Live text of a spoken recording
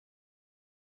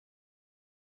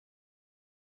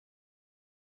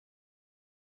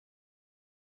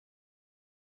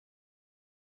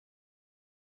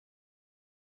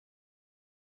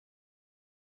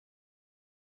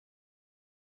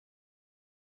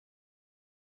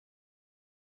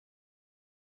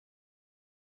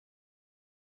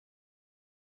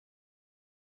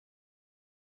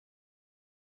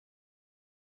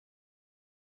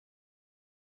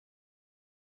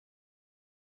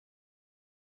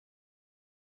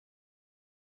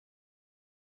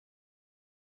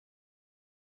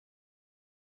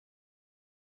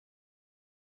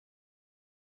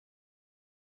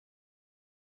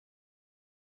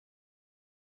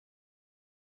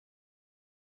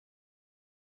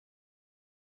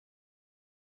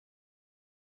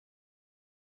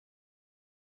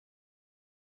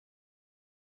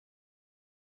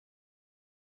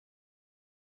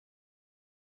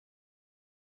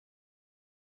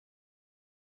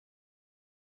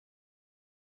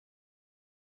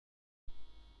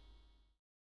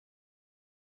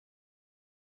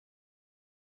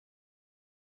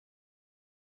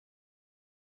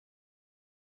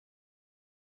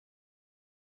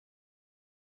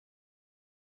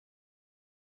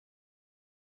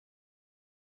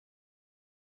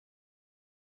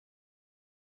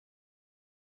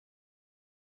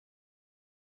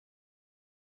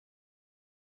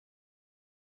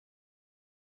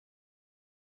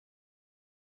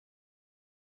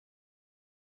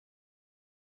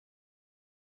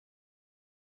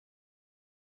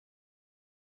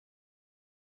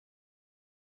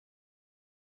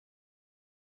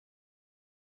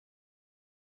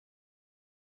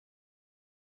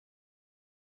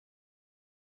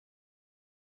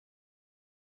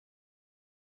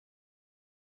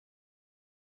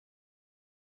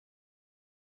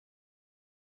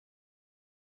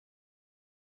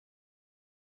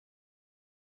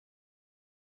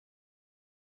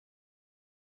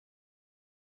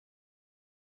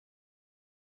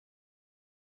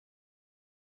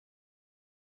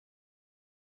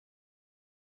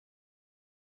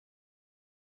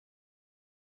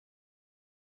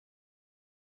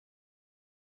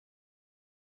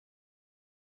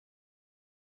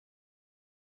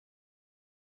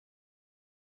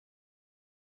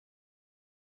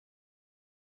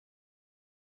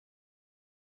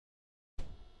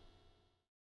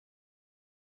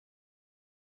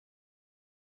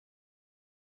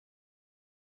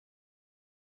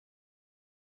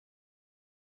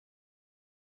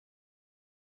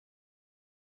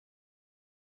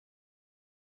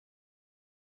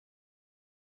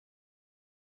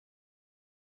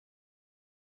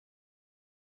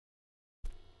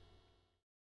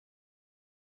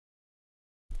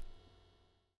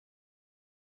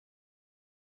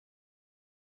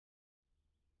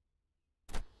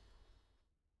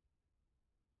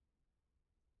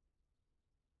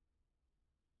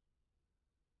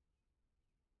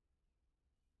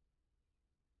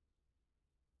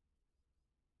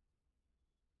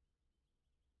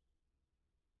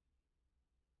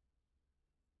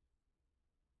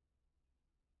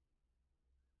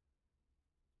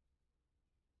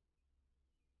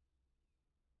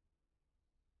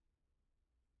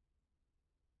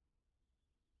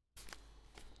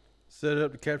Set it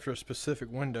up to capture a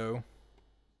specific window.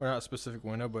 Or not a specific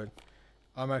window, but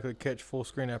automatically catch full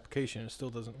screen application. It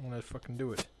still doesn't want to fucking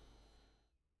do it.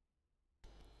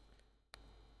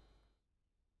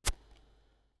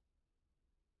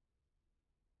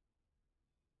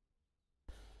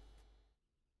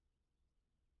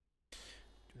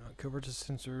 Do not cover the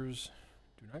sensors.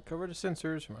 Do not cover the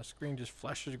sensors, or my screen just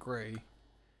flashes gray.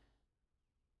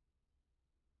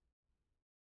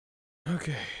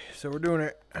 Okay, so we're doing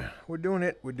it. We're doing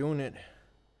it. We're doing it.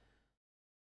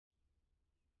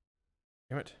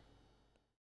 Damn it.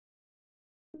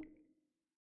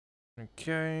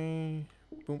 Okay.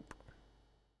 Boom.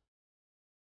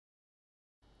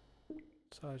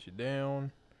 Size you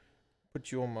down.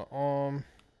 Put you on my arm.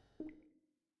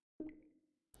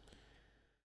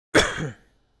 There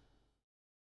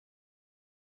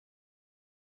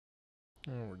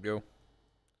we go.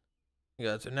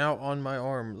 Yeah, so now on my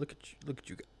arm. Look at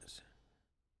you guys.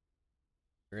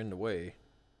 You're in the way.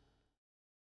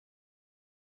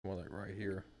 More like right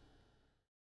here.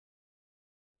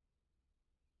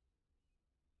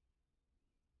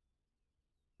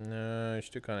 No, you're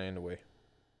still kind of in the way.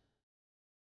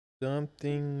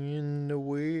 Something in the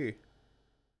way.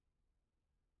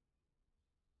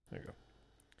 There you go.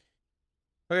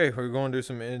 Okay, we're going to do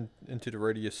some into the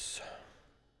radius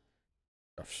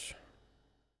stuff.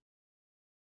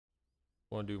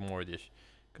 I want to do more of this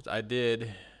because I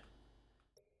did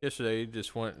yesterday.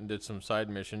 Just went and did some side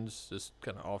missions, just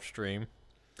kind of off stream,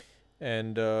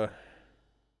 and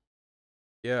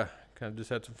yeah, kind of just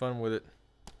had some fun with it.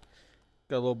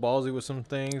 Got a little ballsy with some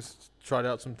things, tried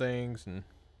out some things, and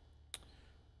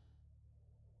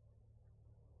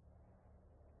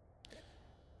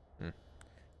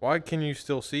why can you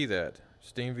still see that?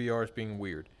 Steam VR is being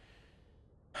weird.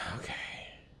 Okay.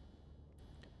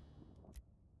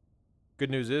 Good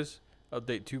news is,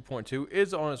 update 2.2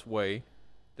 is on its way.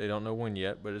 They don't know when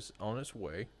yet, but it's on its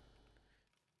way.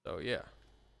 So yeah.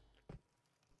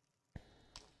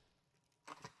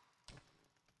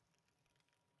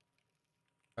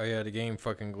 Oh yeah, the game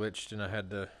fucking glitched and I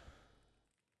had to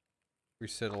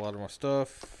reset a lot of my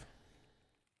stuff.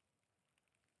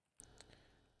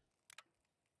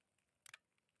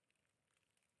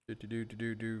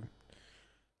 Do.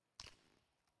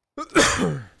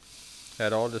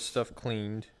 Had all this stuff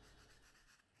cleaned.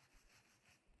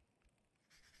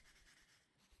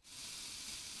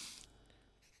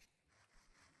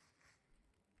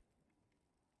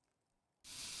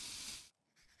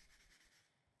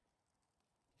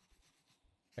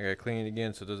 I gotta clean it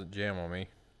again so it doesn't jam on me.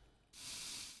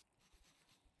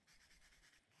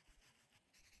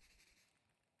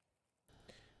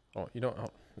 Oh, you don't. Oh,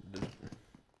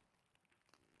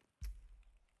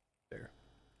 there.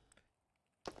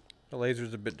 The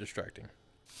laser's a bit distracting.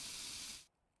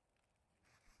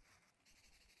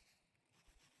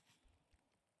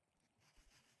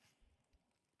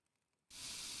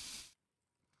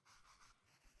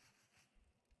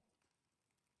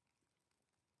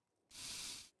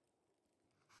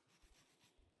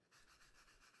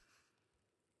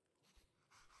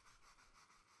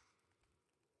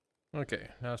 Okay,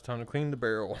 now it's time to clean the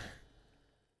barrel.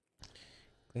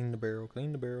 Clean the barrel,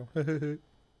 clean the barrel.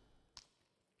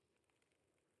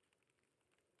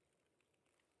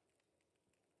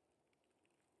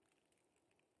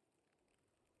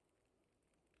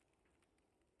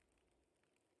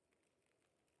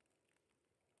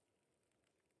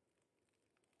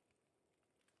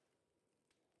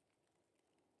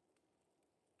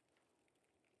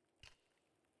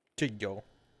 Chico.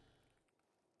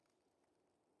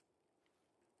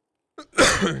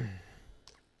 The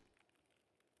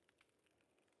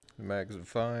mags are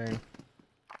fine.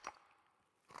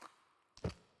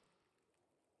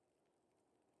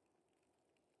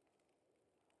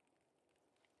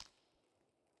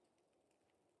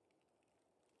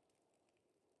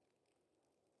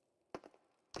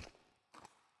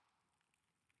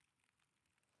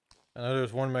 I know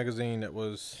there's one magazine that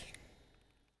was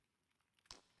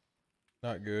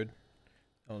not good.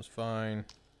 That one's fine.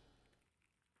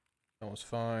 That one's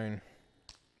fine.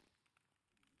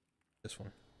 This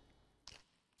one.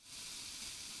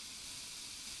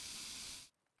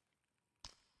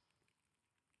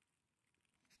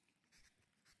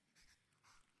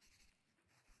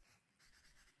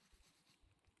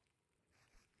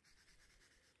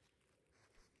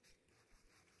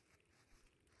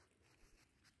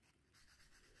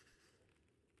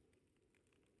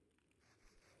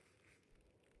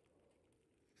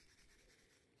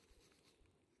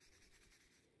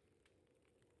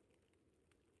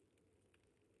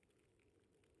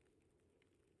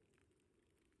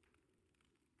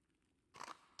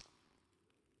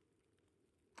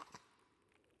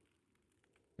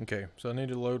 Okay, so I need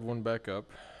to load one back up.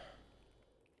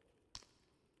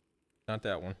 Not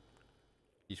that one.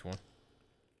 Each one.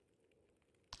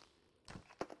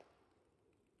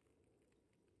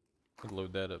 I'll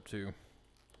load that up too.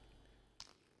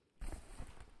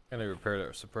 Gotta repair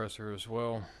that suppressor as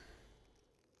well.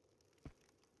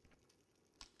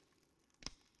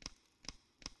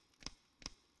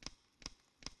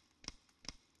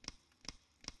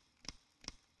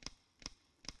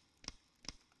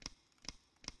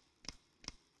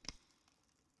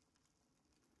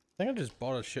 I think I just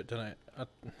bought a shit tonight. I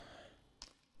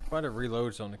had to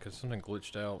reload something because something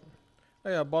glitched out. Oh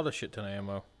yeah, I bought a shit ton of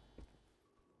ammo.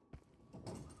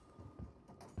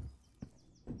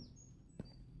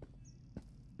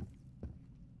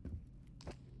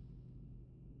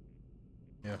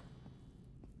 Yeah.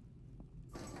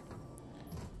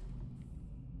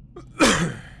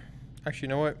 Actually, you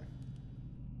know what?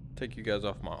 Take you guys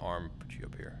off my arm, put you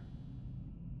up here.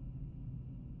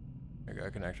 Okay, I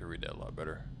can actually read that a lot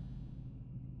better.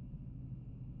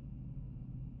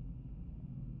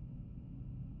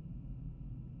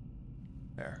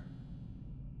 There.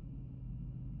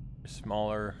 It's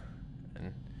smaller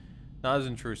and not as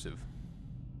intrusive.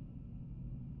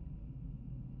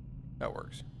 That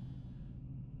works.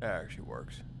 That actually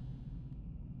works.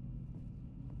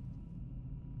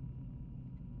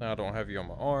 Now I don't have you on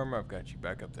my arm, I've got you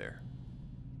back up there.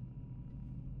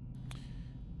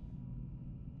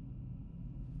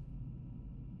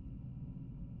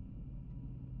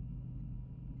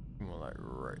 More like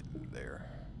right there.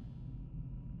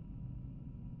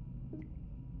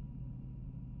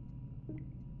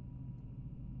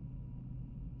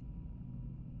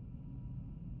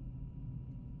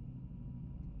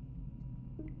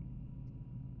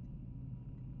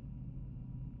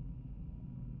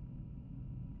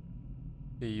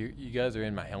 You guys are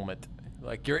in my helmet.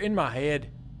 Like, you're in my head.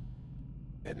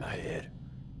 In my head.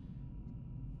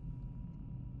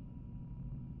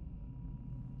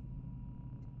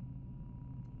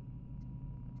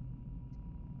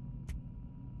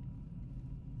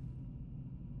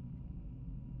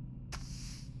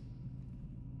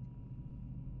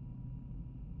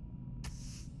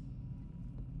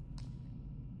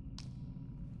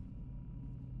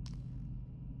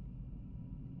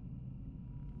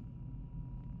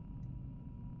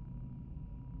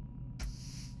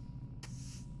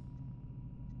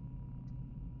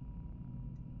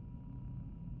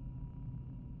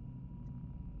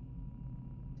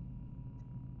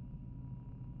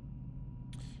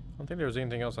 I don't think there was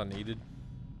anything else I needed.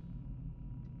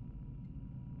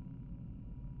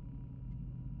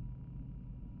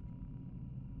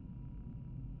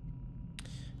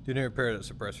 Do need to repair that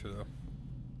suppressor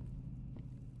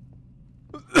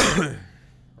though.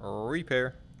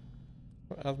 Repair.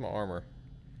 How's my armor?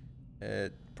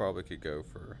 It probably could go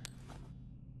for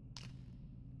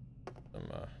some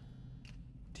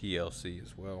TLC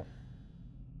as well.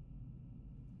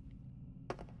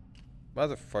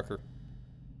 Motherfucker.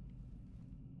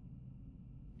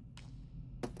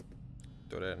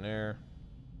 Throw that in there.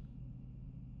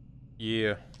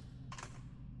 Yeah.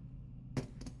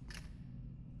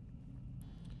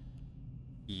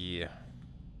 Yeah.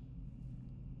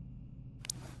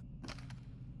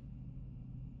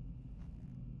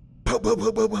 Boom, boom,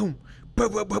 boom, boom, boom.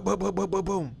 Boom, boom, boom, boom, boom, boom, boom,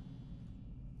 boom.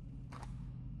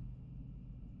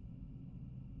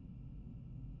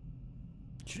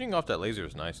 Shooting off that laser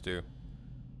is nice too.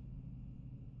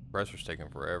 Pressure's taking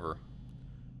forever.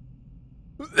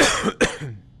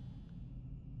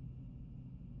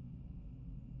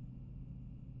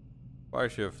 Probably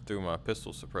should have threw my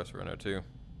pistol suppressor in there too.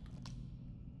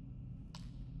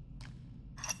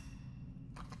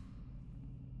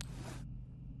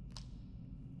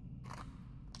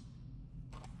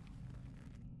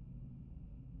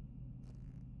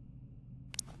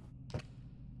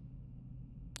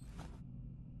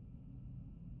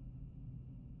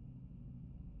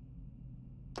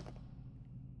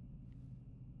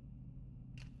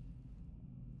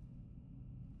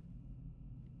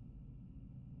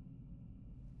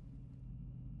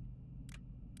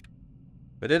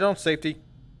 But it on safety.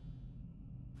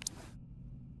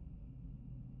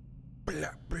 Blah,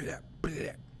 blah, blah.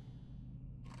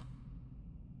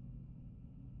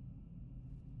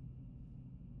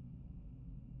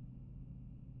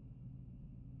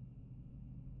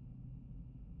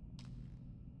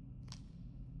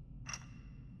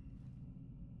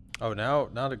 Oh, now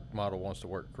the model wants to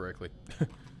work correctly.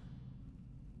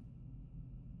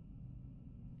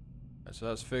 So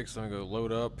that's fixed. Let me go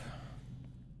load up.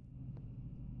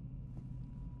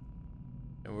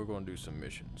 And we're going to do some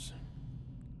missions.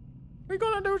 We're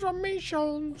going to do some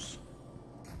missions.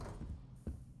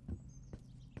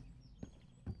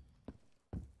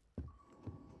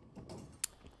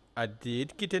 I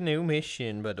did get a new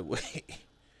mission, by the way.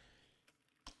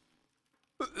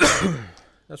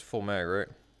 That's full mag, right?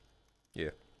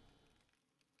 Yeah.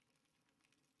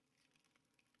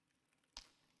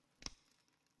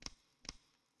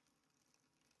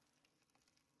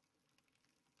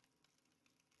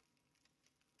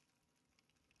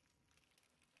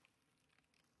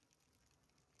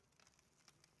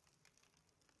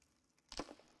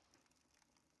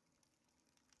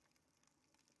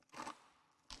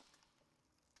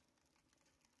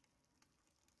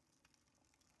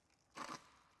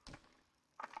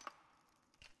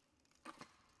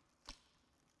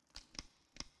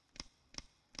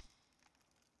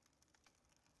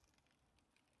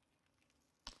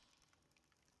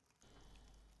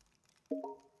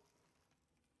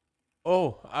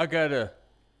 Oh, I got an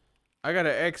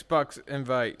Xbox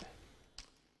invite.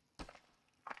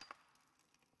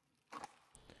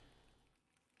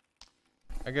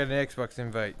 I got an Xbox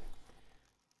invite.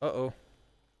 Uh-oh.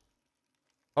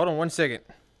 Hold on 1 second.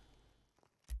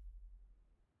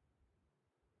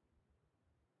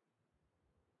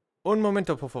 Un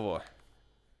momento, por favor.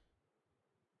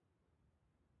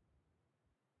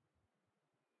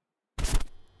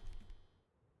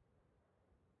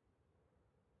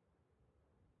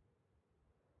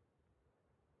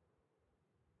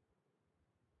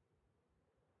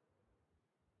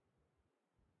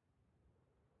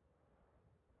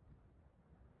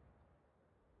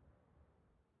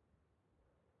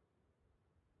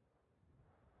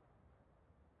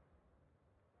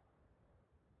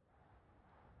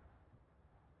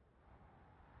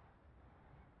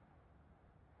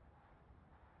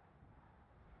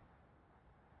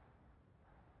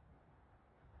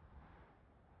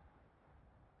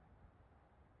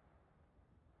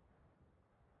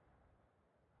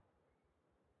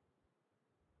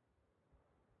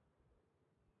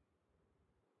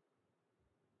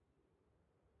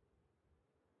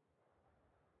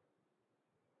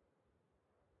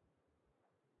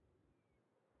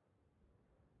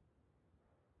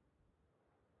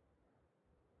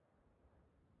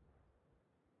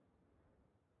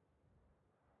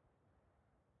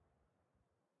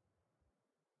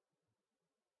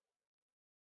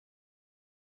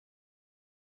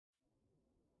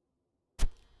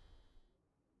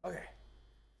 Okay.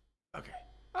 Okay.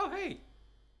 Oh, hey.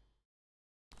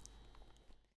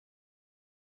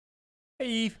 Hey,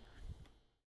 Eve.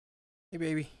 Hey,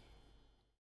 baby.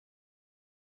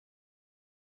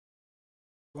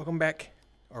 Welcome back.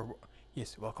 Or,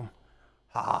 yes, welcome.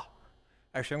 Ha.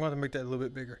 Actually, I'm going to make that a little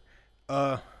bit bigger.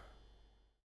 I'll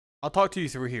talk to you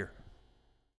through here.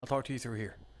 I'll talk to you through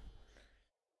here.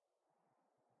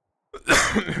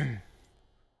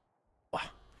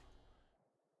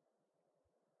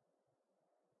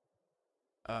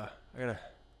 I gotta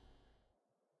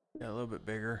get a little bit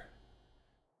bigger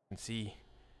and see.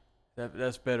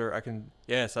 That's better. I can,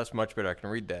 yes, that's much better. I can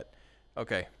read that.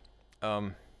 Okay.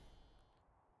 I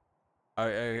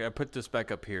put this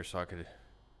back up here so I could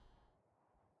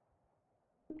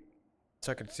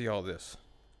see all this.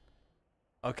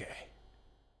 Okay.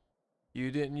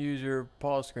 You didn't use your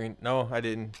pause screen. No, I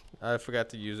didn't. I forgot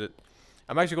to use it.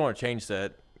 I'm actually going to change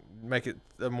that, make it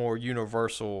a more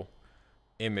universal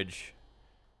image,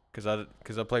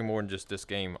 because I play more than just this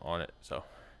game on it. So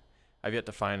I've yet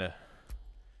to find a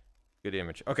good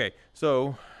image. Okay,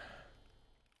 so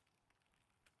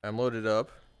I'm loaded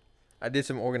up. I did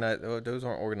some organized. Oh, those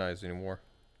aren't organized anymore.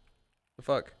 The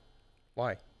fuck?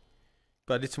 Why?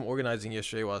 But I did some organizing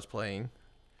yesterday while I was playing.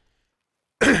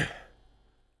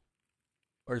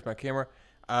 Where's my camera?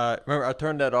 Remember, I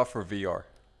turned that off for VR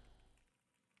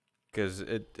because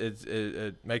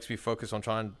it makes me focus on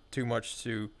trying too much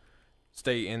to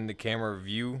stay in the camera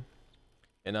view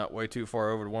and not way too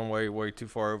far over to one way, way too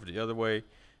far over the other way,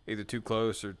 either too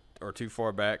close or too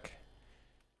far back.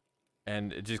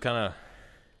 And it just kind of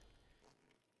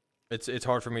it's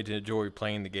hard for me to enjoy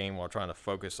playing the game while trying to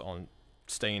focus on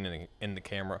staying in the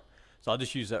camera. So I'll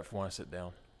just use that for when I sit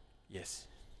down. Yes.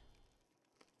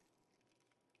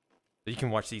 So you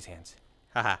can watch these hands.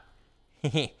 Haha.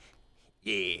 Yeah.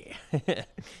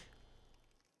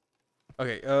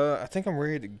 Okay, I think I'm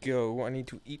ready to go. I need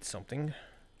to eat something.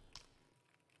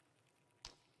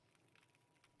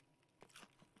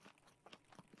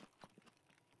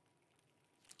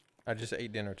 I just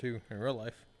ate dinner too, in real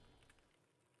life.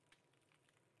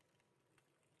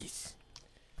 Yes.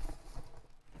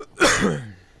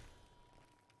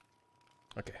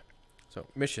 Okay, so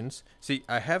missions. See,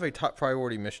 I have a top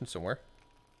priority mission somewhere.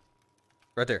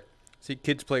 Right there. See,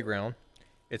 Kids Playground.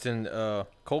 It's in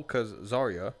Kolkaz,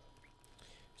 Zarya.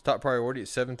 Its top priority is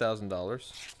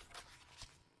 $7,000.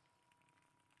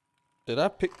 Did I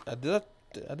pick? I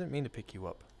didn't mean to pick you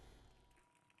up.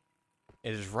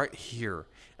 It is right here.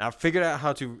 And I figured out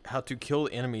how to kill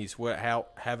enemies without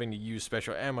having to use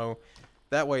special ammo.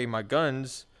 That way, my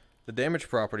guns, the damage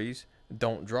properties,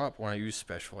 don't drop when I use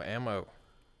special ammo.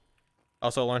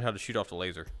 Also, I learned how to shoot off the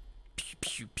laser. Pew,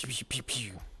 pew, pew, pew, pew,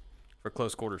 pew, for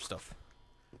close quarter stuff.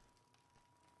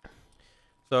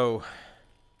 So,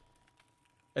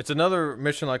 it's another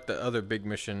mission like the other big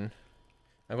mission.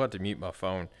 I'm about to mute my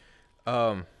phone.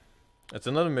 It's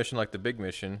another mission like the big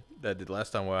mission that I did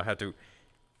last time where I had to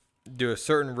do a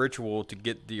certain ritual to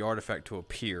get the artifact to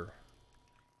appear.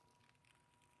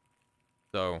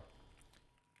 So,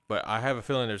 but I have a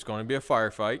feeling there's going to be a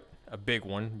firefight, a big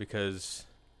one, because,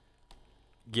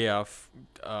 yeah,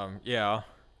 yeah.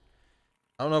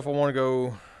 I don't know if I want to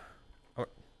go.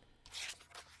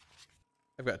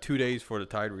 I've got 2 days for the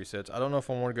tide resets. I don't know if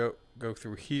I want to go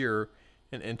through here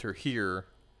and enter here,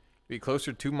 be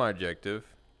closer to my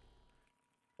objective.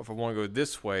 Or if I want to go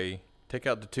this way, take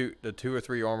out the two or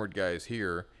three armored guys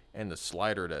here and the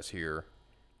slider that's here,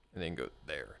 and then go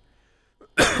there.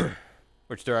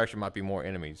 Which there actually might be more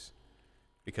enemies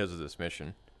because of this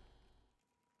mission.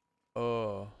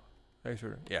 Oh, thanks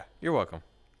for, yeah, you're welcome.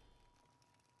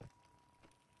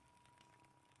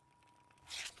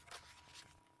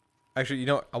 Actually, you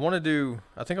know, I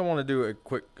think I want to do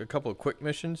a couple of quick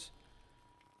missions.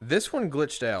 This one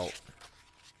glitched out,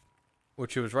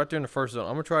 which it was right there in the first zone.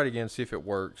 I'm gonna try it again, see if it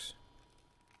works.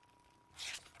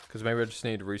 Because maybe I just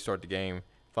need to restart the game.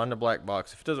 Find the black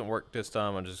box. If it doesn't work this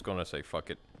time, I'm just gonna say fuck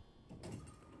it.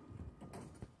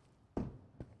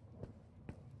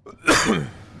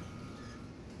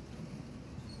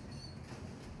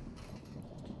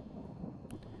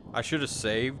 I should have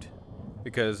saved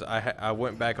because I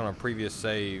went back on a previous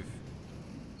save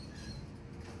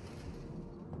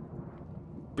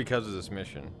because of this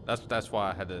mission. That's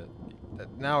why I had to.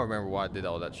 Now I remember why I did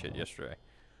all that shit yesterday.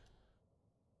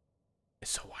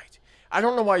 It's so white. I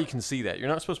don't know why you can see that. You're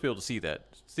not supposed to be able to see that.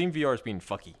 Steam VR is being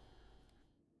fucky.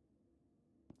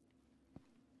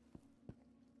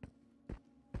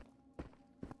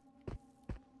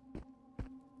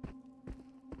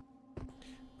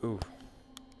 Ooh.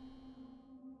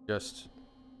 Just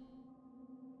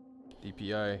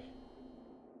DPI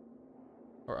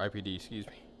or IPD, excuse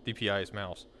me. DPI is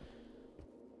mouse.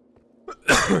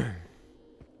 I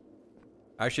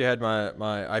actually had my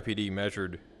IPD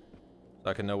measured so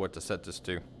I can know what to set this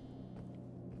to.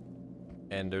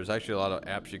 And there's actually a lot of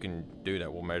apps you can do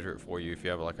that will measure it for you if you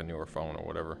have like a newer phone or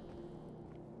whatever.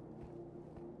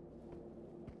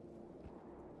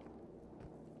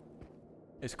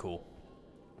 It's cool.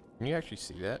 Can you actually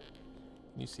see that?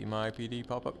 Can you see my IPD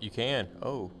pop up? You can.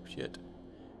 Oh, shit.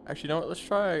 Actually, you know what? Let's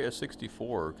try a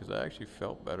 64 because that actually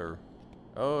felt better.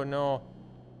 Oh, no.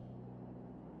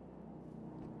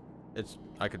 It's,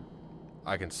 I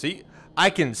can see. I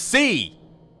can see!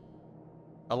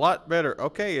 A lot better.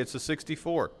 Okay, it's a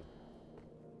 64.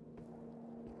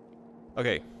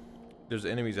 Okay. There's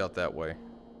enemies out that way.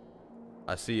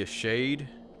 I see a shade.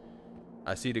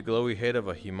 I see the glowy head of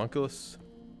a homunculus.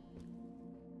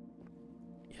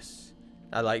 Yes.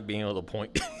 I like being able to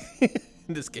point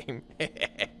in this game.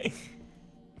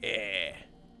 Yeah.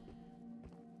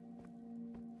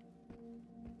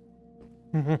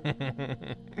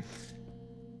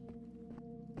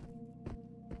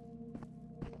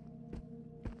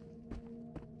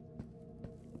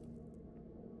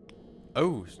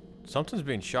 Oh, something's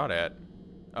being shot at.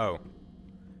 Oh.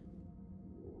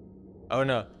 Oh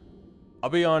no. I'll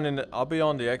be on the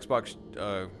Xbox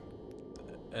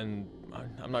and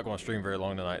I'm not going to stream very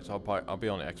long tonight, so I'll be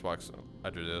on the Xbox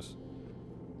after this.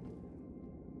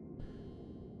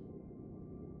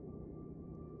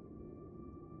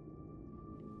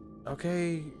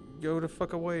 Okay, go the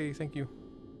fuck away, thank you.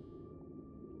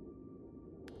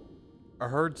 I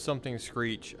heard something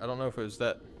screech. I don't know if it was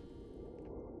that.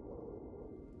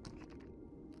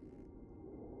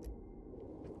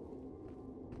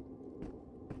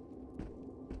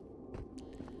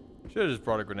 Should've just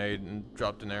brought a grenade and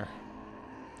dropped in there.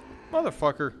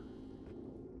 Motherfucker.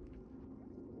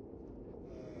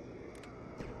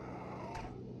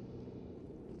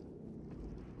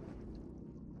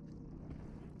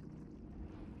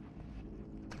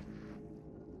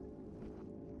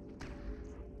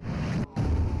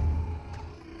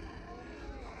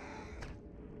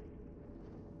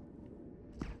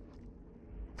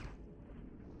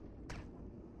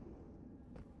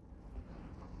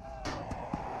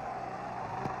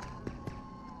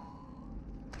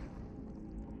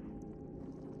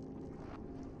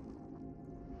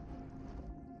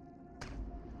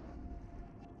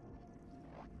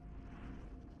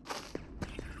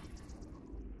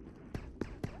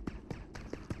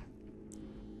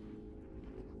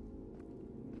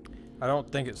 I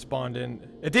don't think it spawned in.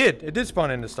 It did! It did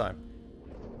spawn in this time.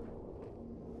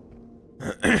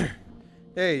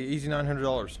 Hey, easy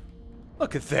 $900.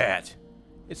 Look at that!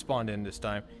 It spawned in this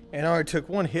time. And I already took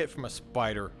one hit from a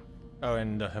spider. Oh,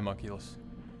 and the homunculus.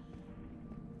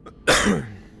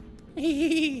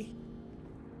 Hee.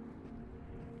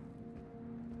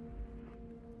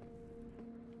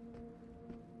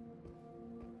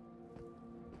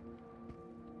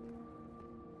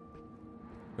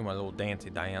 Do my little dancey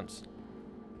dance.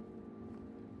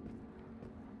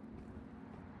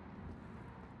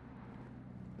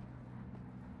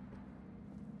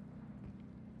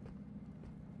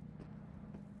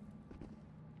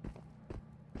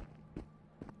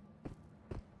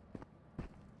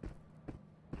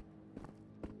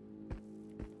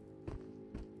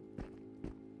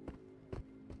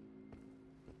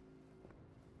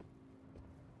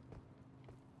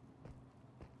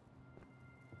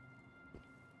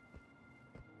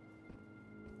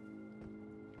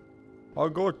 I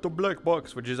got the black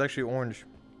box, which is actually orange.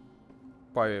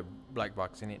 Probably a black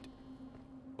box in it.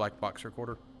 Black box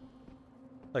recorder.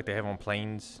 Like they have on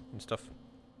planes and stuff.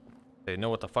 They know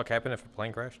what the fuck happened if a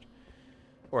plane crashed.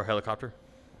 Or a helicopter.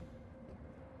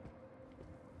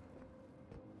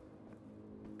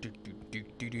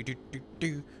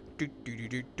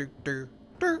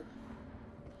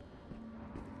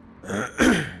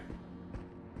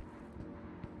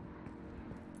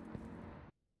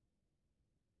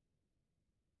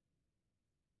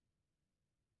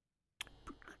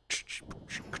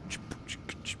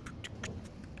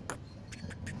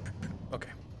 Okay.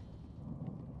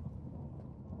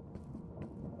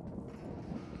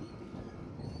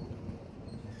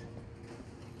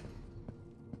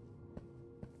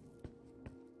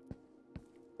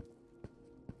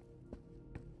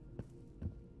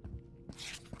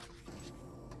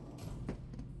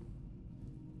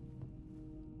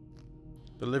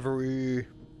 Delivery.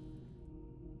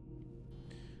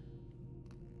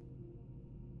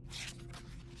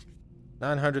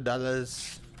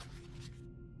 $900.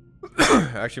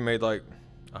 I actually made like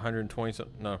 120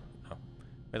 something. No,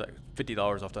 made like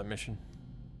 $50 off that mission.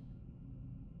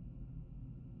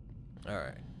 All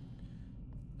right.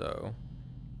 So,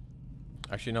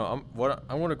 actually, no.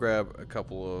 I want to grab a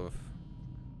couple of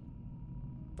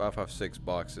 5.56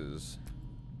 boxes.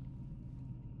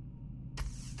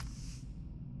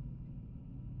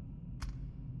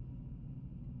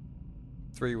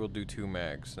 Three will do 2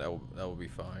 mags. That will be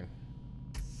fine.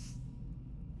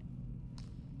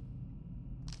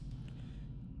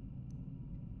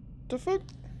 The fuck?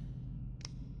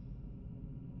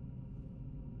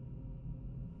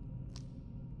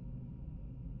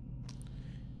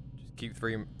 Just keep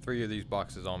three of these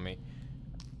boxes on me.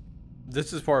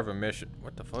 This is part of a mission.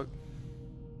 What the fuck?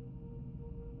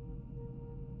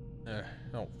 I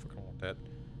don't fucking want that.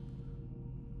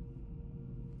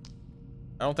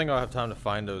 I don't think I'll have time to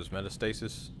find those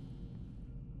metastasis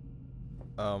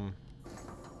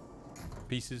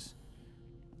pieces.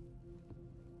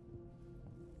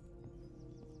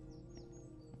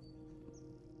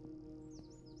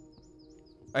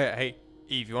 Hey,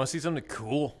 Eve, you want to see something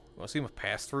cool? You want to see my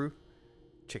pass through?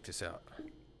 Check this out.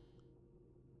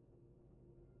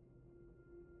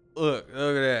 Look at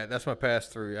that. That's my pass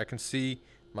through. I can see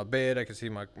my bed. I can see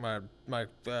my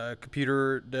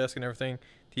computer desk and everything,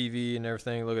 TV and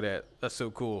everything. Look at that. That's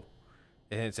so cool.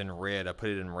 And it's in red. I put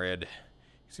it in red. You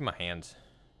can see my hands.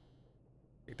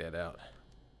 Check that out.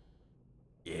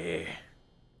 Yeah.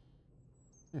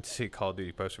 Let's see a Call of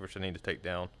Duty poster, which I need to take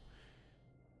down.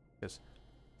 Because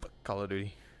fuck Call of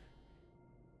Duty.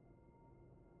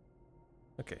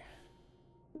 Okay.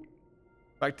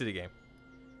 Back to the game.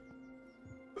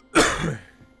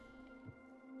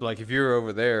 Like if you're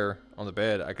over there on the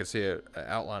bed, I could see an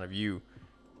outline of you.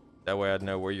 That way I'd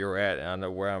know where you're at, and I know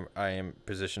where I am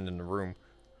positioned in the room.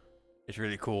 It's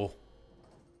really cool.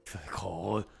 It's really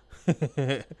cool.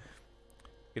 You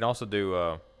can also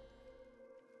do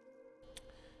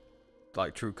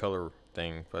like true color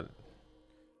thing, but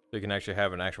you can actually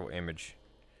have an actual image.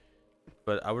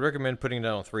 But I would recommend putting it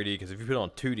on 3D, because if you put it on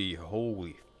 2D,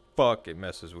 holy fuck, it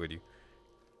messes with you.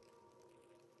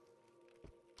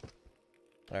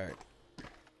 Alright.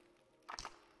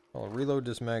 I'll reload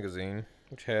this magazine,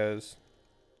 which has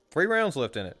 3 rounds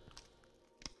left in it.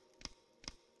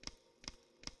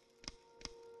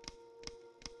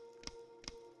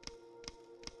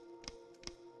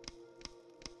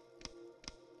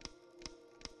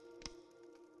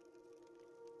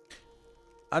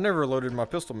 I never loaded my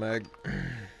pistol mag.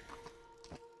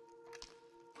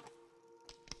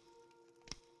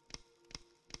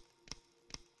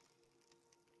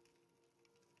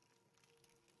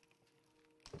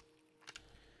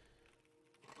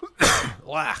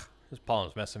 Blah! This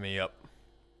pollen's messing me up.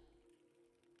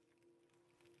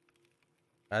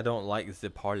 I don't like the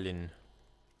pollen.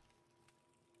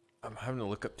 I'm having to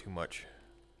look up too much.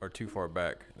 Or too far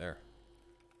back. There.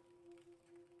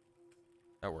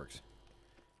 That works.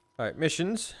 Alright,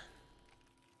 missions.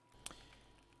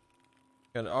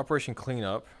 Got an Operation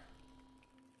Cleanup.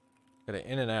 Got an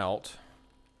In and Out.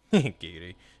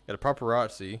 Giggity. Got a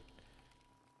Paparazzi.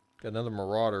 Got another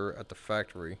Marauder at the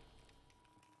factory.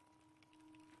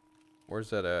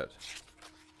 Where's that at?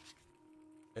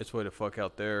 It's way the fuck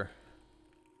out there.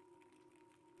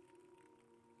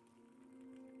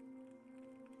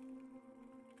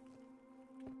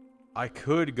 I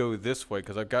could go this way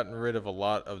because I've gotten rid of a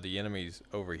lot of the enemies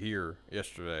over here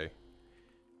yesterday.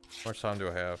 How much time do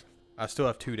I have? I still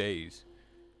have 2 days.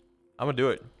 I'm gonna do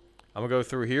it. I'm gonna go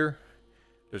through here.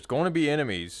 There's going to be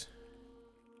enemies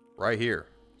right here,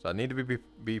 so I need to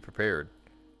be prepared.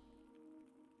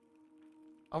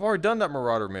 I've already done that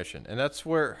Marauder mission, and that's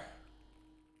where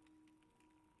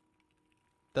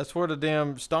the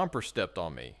damn Stomper stepped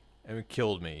on me and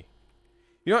killed me.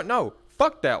 You know what? No,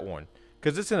 fuck that one,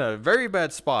 because it's in a very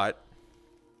bad spot.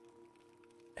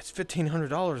 It's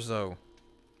 $1,500 though.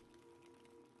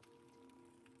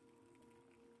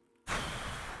 I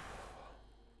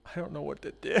don't know what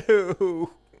to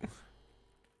do.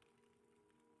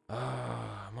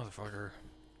 Ah, motherfucker.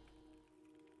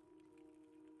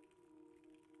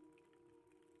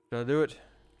 Should I do it?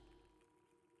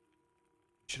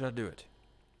 Should I do it?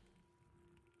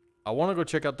 I want to go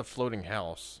check out the floating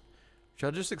house. Should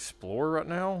I just explore right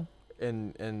now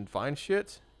and find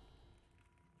shit?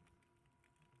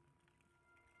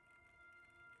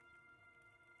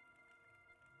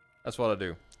 That's what I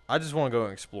do. I just want to go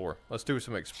and explore. Let's do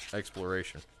some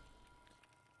exploration.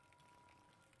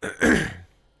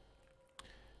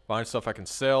 Find stuff I can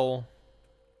sell.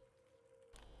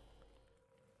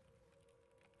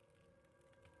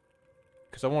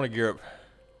 Because I want to gear up,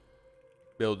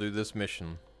 be able to do this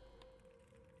mission.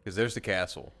 Because there's the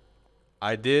castle.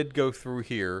 I did go through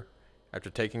here after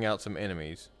taking out some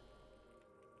enemies.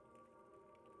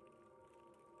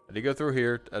 I did go through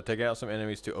here, taking out some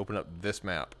enemies to open up this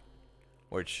map.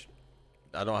 Which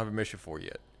I don't have a mission for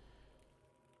yet.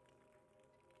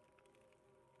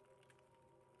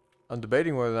 I'm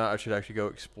debating whether or not I should actually go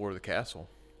explore the castle.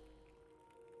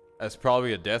 That's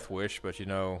probably a death wish, but you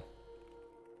know.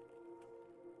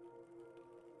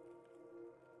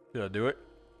 Should I do it?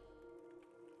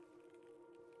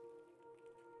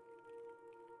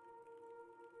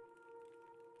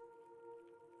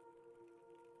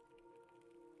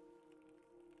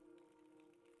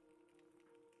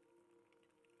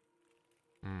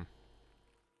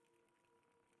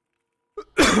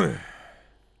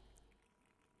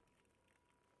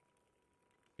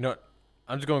 You know what?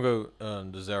 I'm just gonna go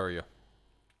to Zarya.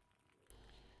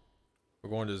 We're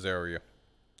going to Zarya.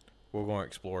 We're going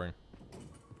exploring.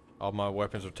 All my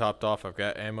weapons are topped off. I've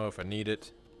got ammo if I need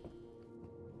it.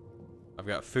 I've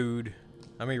got food.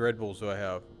 How many Red Bulls do I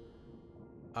have?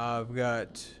 I've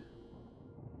got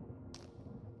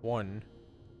one.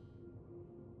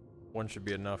 One should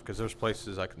be enough because there's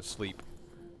places I can sleep.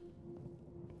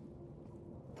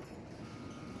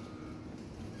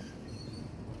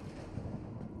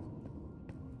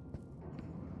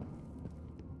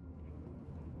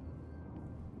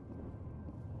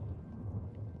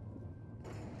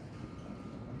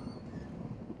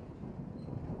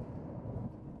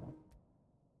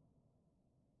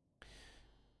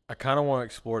 I kind of want to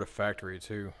explore the factory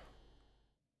too.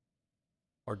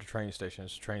 Or the train station.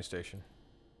 It's a train station.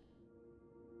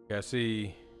 Yeah, I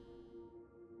see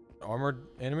an armored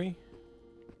enemy.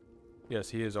 Yes,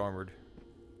 he is armored.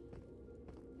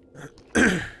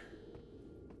 There's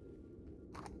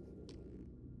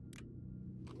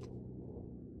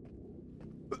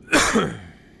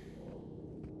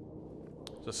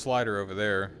a slider over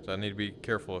there, so I need to be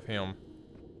careful of him.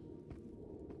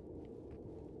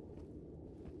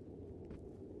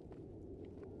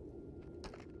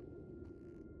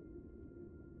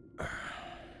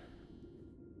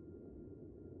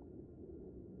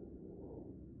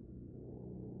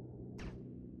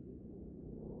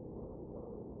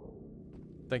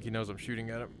 I think he knows I'm shooting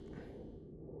at him.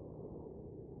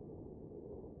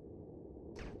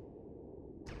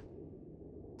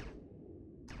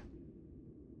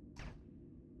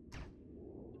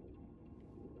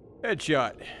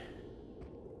 Headshot.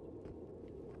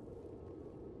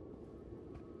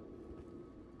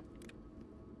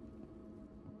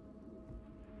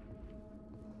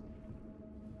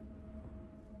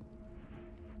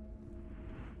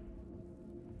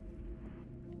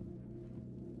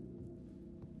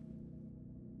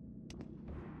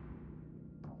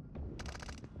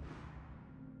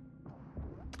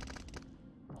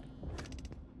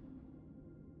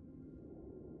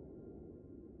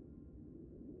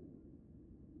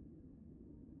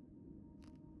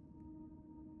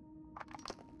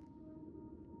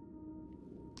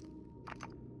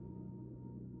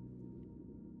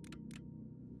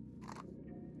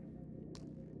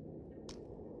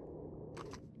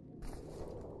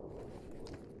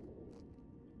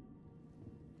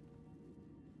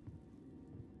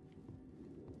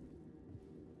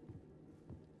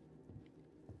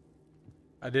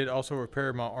 I did also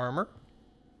repair my armor,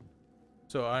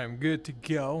 so I am good to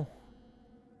go.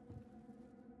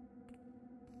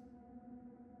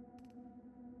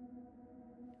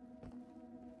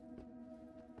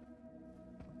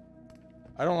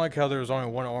 I don't like how there was only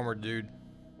one armored dude.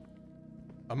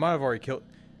 I might have already killed...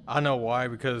 I know why,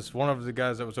 because one of the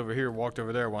guys that was over here walked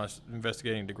over there while I was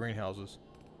investigating the greenhouses.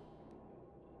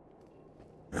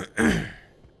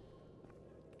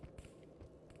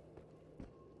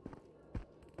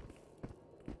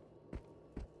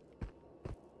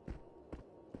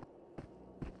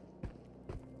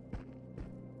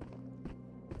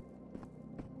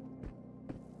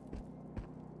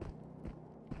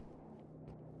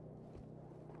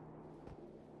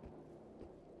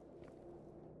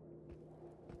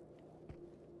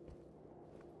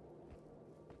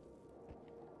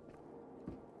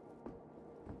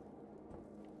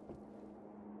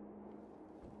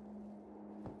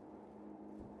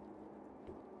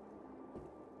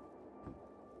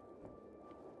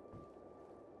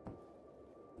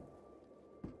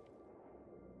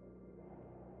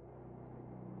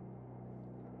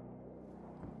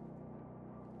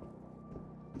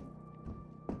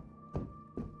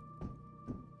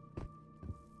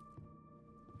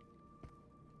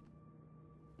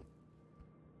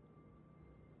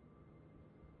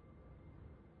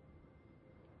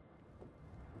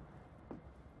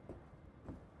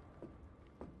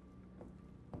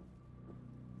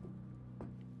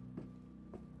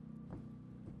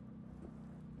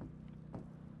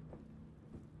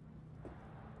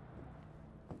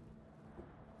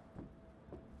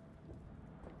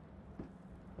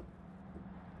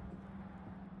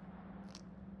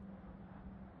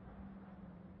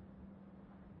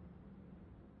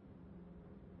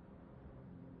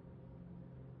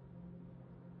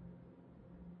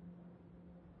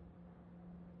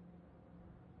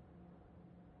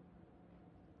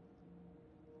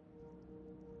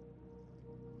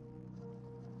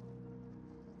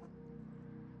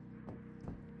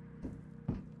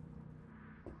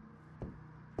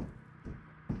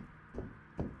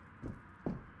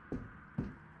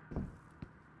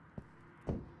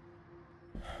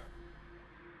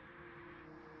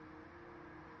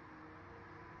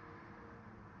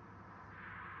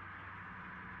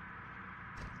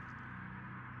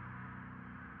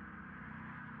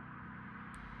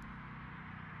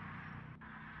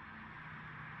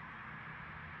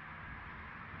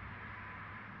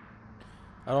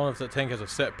 I don't know if that tank has a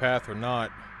set path or not.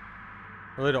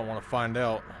 I really don't want to find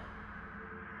out.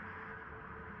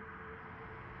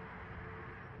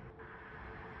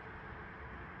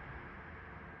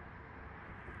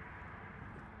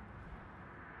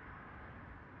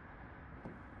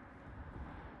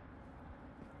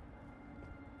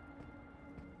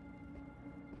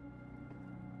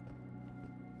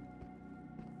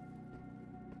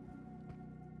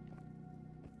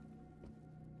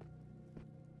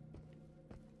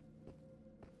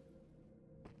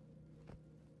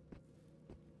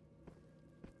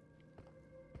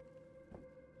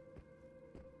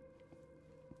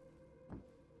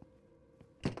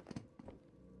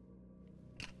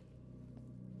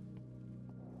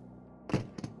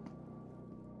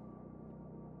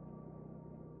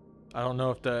 I don't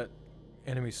know if that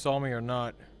enemy saw me or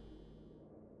not.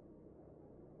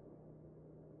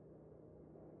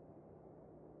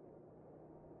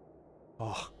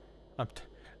 Oh,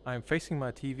 I'm facing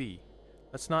my TV.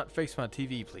 Let's not face my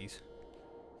TV, please.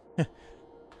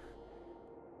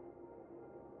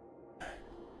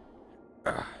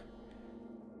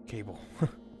 Cable.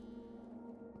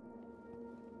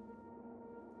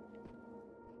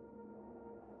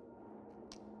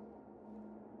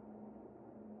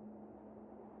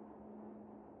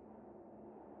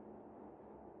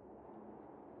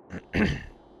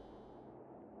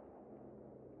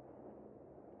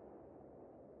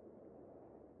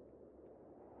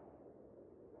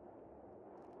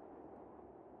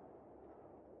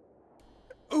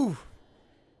 Ooh!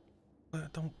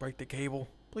 Don't break the cable.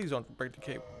 Please don't break the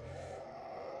cable.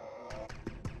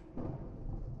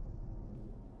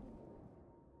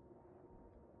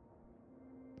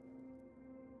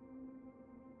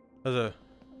 There's a...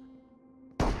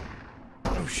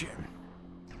 Oh shit.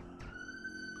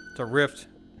 It's a rift.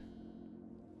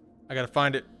 I gotta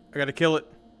find it. I gotta kill it.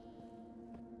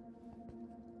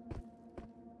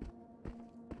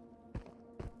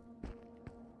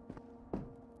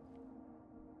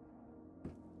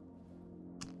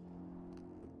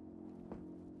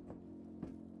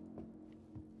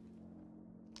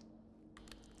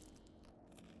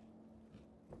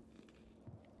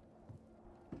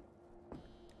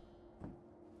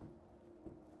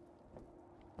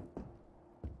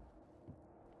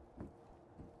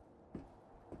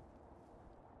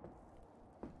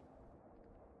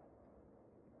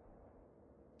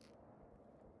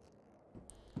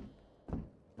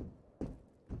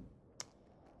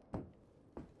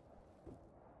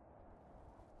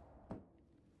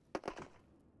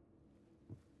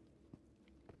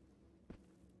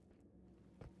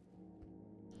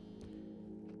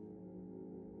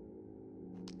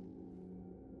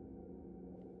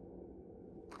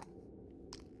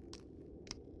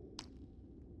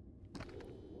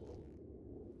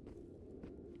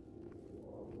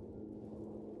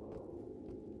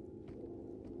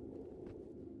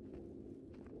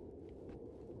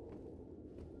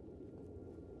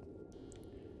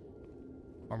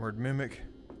 Armored mimic.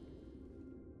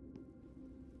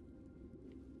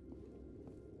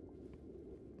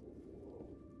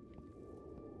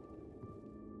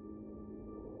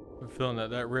 I'm feeling that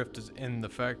that rift is in the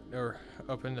or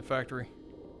up in the factory.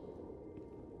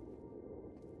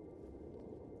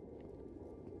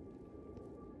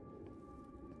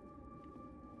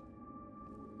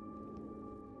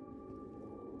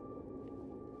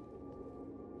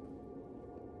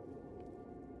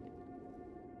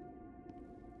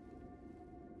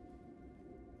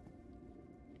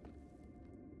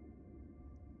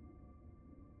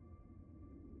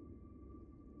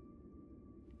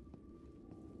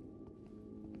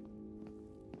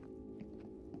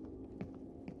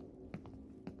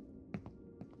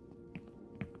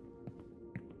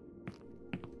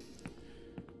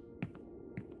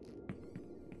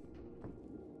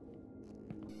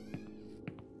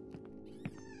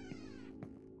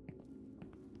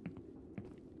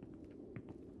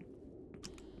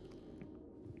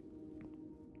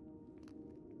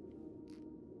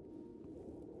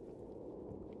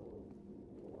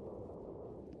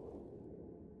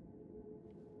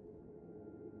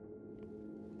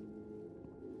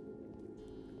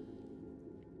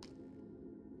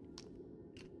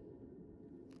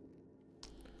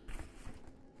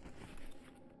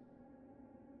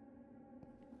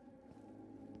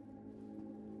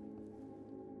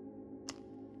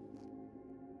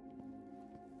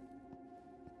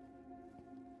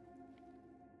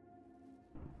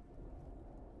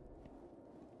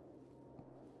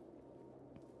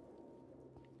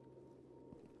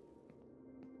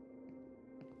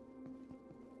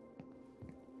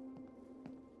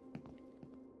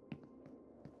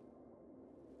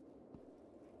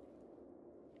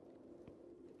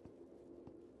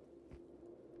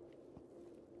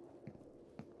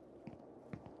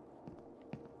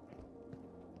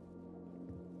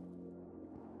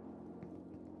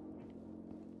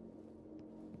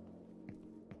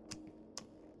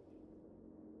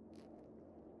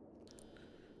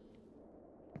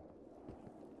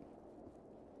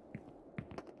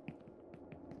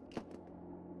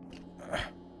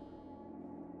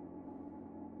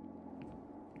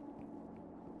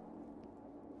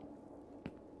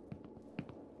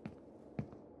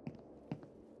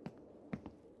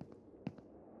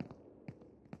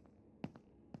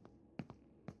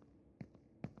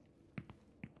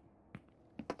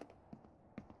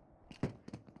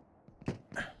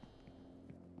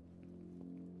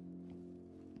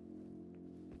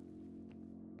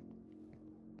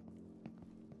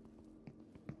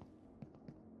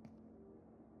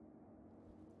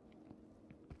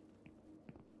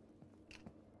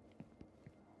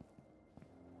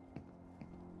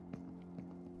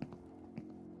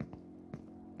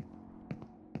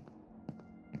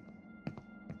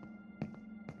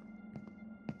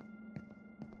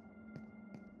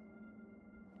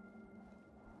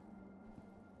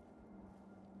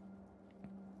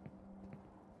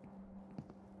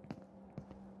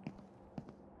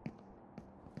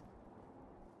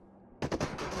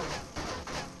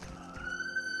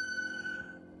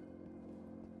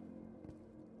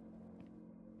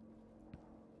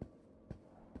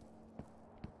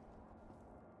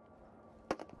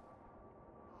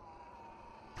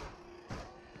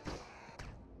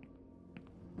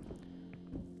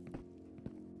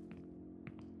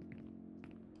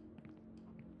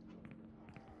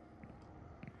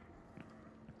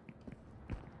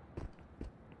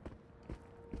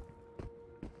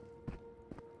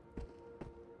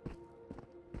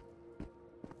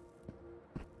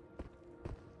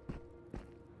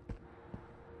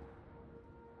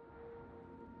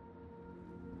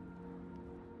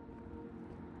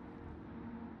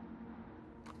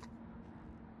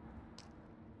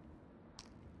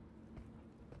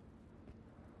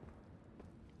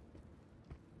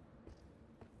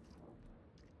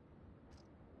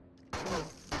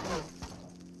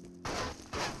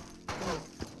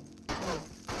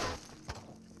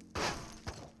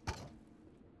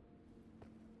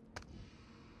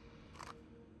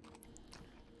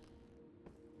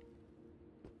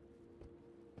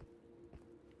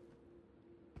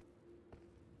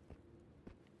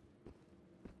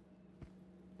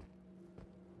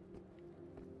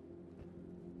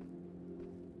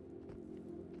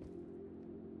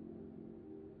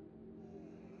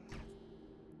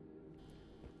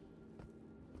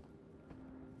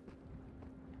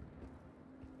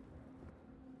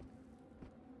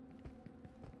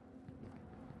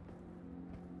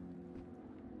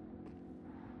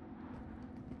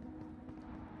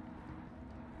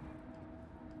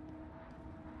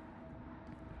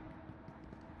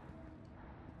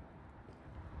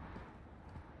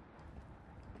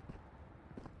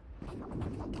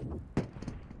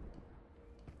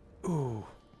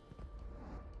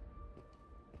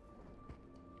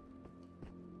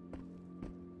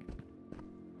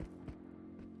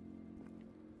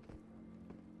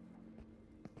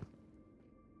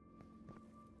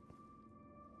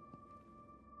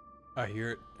 I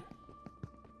hear it.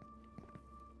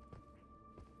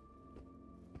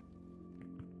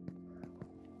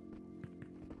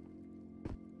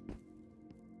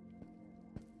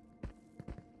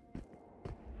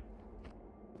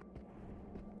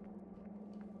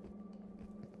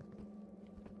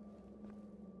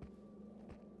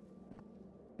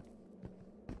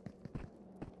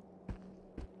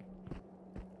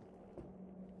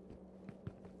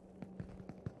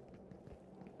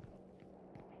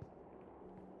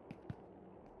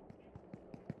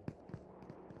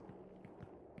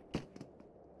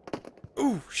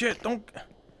 Ooh, shit, don't...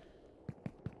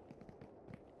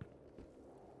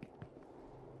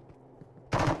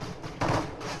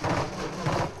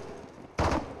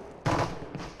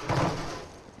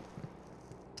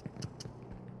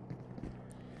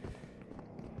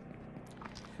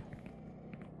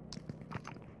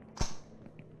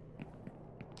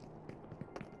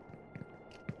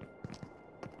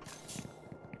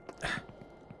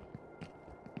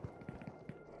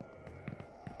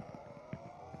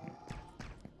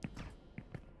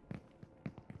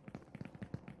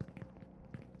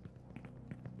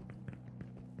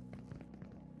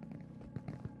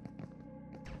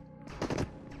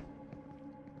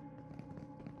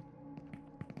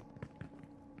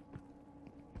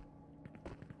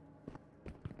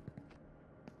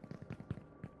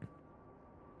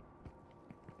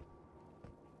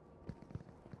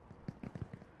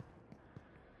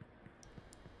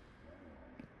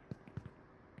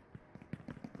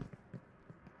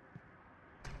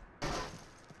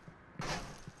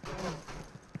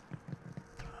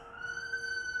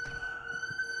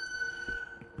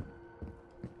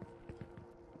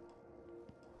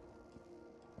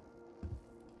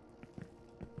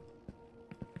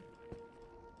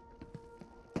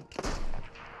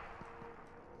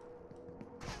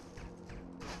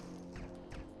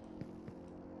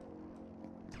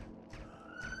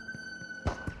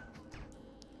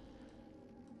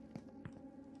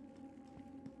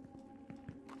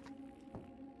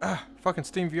 Ah, fucking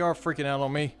Steam VR freaking out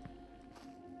on me.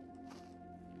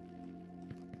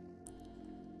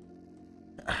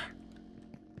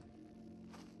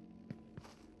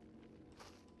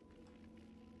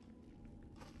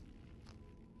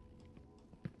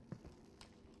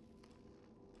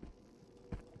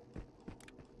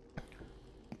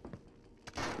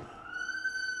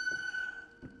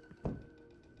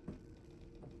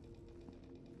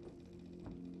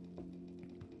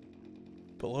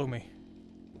 Below me.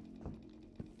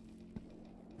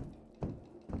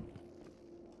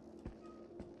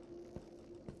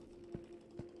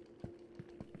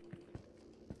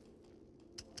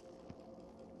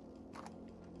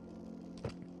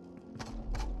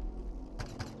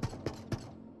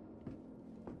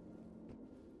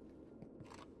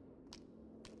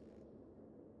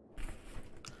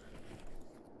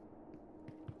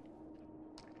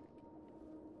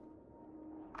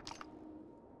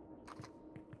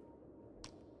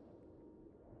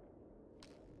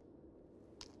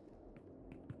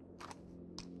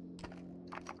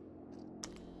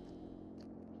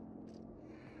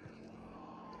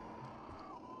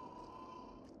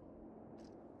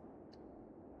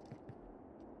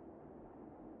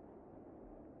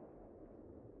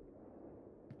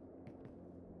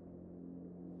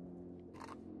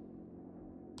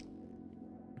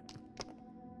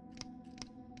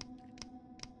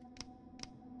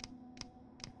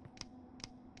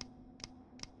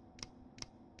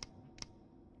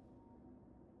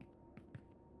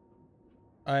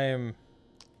 I am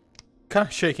kind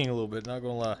of shaking a little bit, not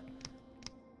gonna lie.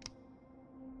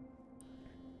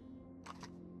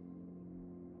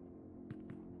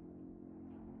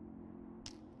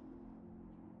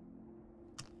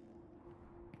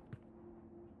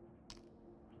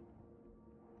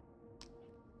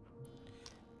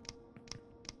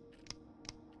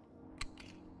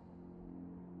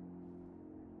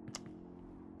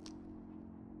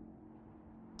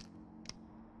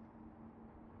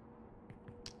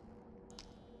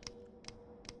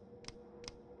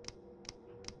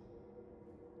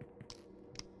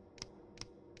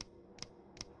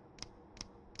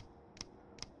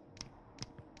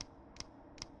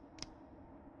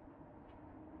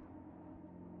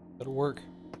 That'll work.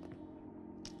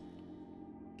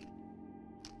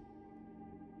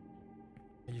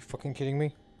 Are you fucking kidding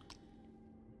me?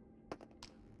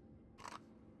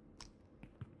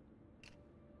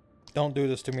 Don't do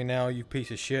this to me now, you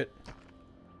piece of shit.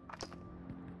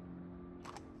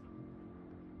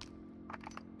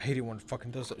 I hate it when it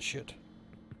fucking does that shit.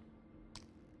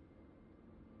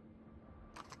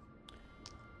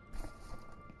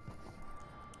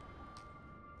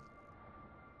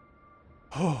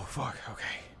 Oh, fuck. Okay.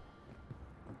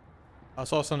 I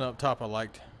saw something up top I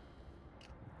liked.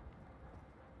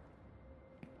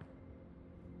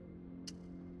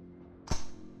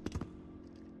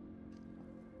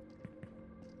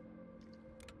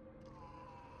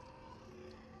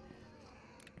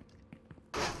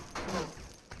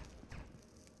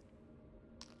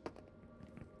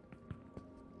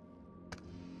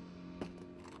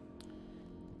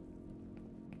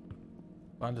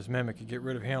 Find this mimic and get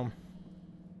rid of him.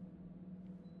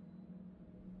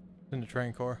 In the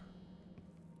train car.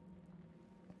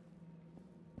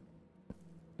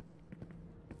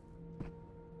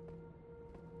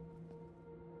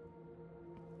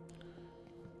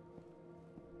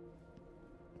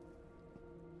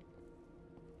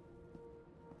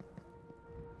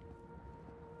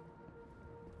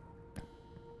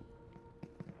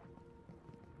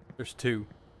 There's two.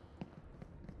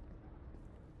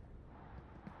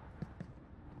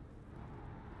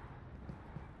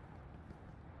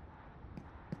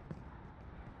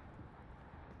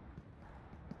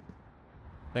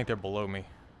 I think they're below me.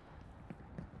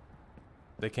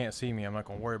 They can't see me. I'm not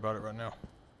gonna worry about it right now.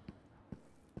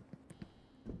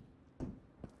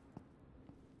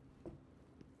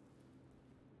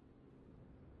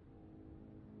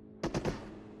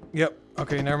 Yep.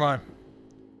 Okay, never mind.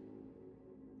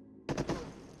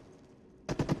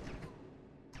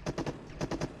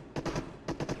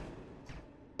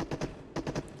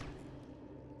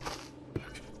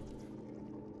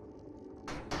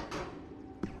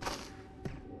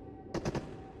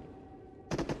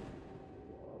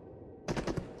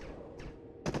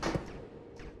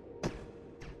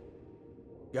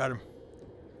 Got him.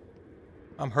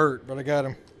 I'm hurt, but I got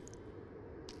him.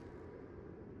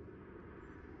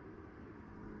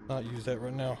 Not use that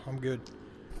right now. I'm good.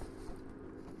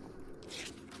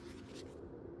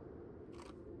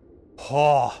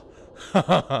 Oh.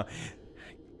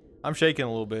 I'm shaking a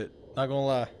little bit. Not gonna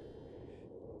lie.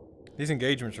 These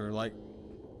engagements are like,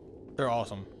 they're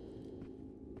awesome.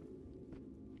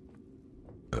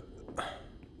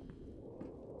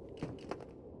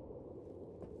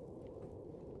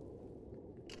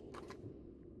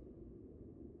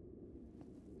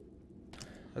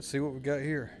 Let's see what we got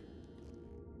here.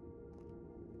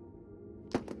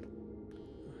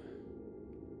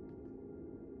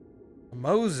 A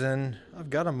Mosin.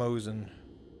 I've got a Mosin.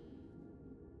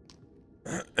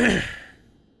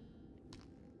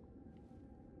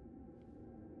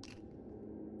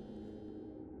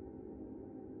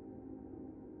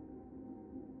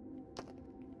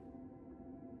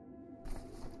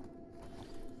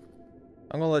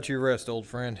 I'm gonna let you rest, old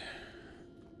friend.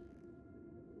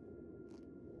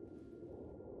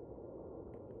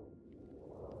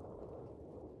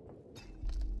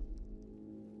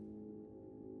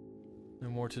 No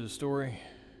more to the story.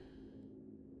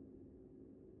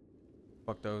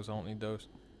 Fuck those, I don't need those.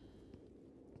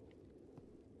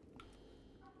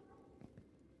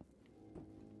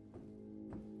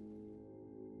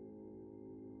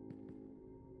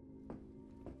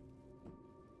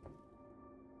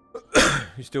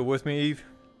 You still with me, Eve?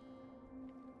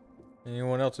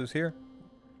 Anyone else who's here?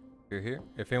 You're here.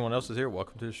 If anyone else is here,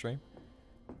 welcome to the stream.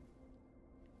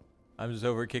 I'm just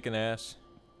over kicking ass,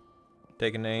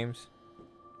 taking names.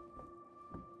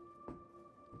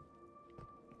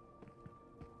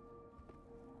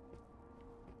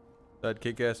 I'd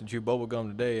kick ass and chew bubblegum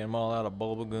today, and I'm all out of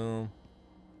bubblegum.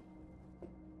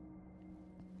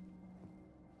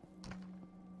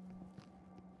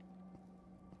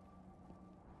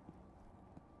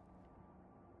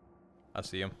 I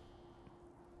see him.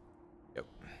 Yep.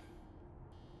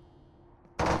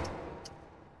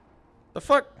 The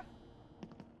fuck?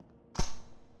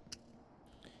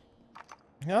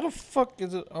 How the fuck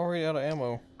is it already out of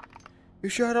ammo? You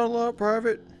shot a lot,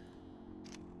 Private?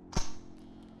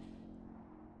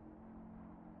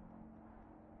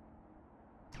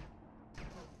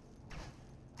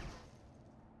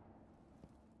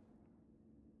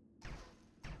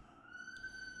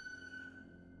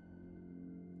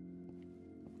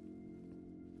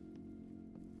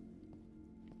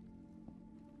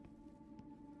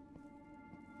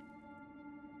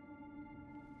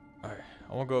 Alright,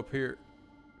 I wanna go up here.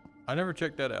 I never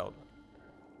checked that out.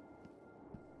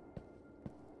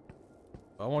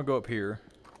 I wanna go up here.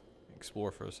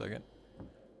 Explore for a second.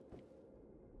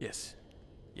 Yes.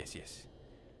 Yes, yes.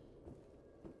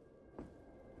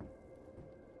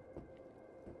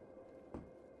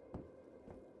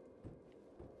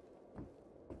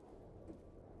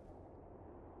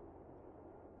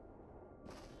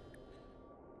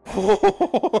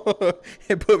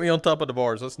 It put me on top of the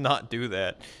bars. Let's not do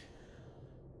that.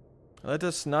 Let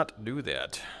us not do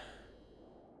that.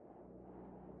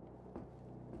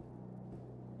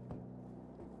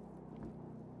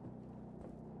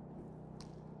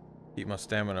 Keep my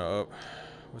stamina up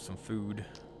with some food.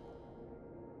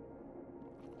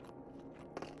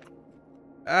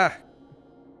 Ah!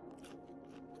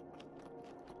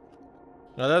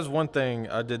 Now that's one thing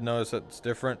I did notice that's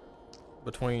different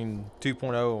between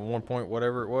 2.0 and 1 point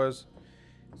whatever it was.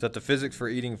 Is that the physics for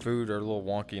eating food are a little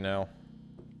wonky now.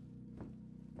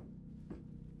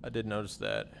 I did notice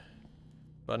that.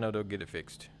 But I know they'll get it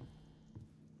fixed.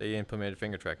 They implemented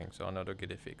finger tracking, so I know they'll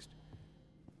get it fixed.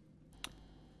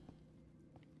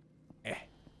 Eh.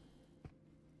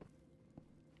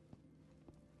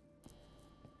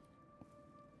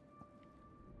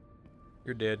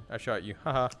 You're dead. I shot you.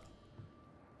 Haha.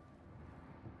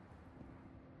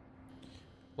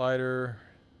 Lighter.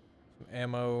 Some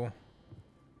ammo.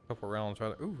 A couple rounds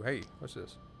right there. Ooh, hey, what's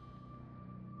this?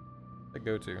 Where'd it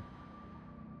go to?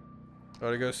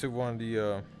 Oh, it goes to one of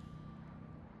the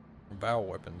Val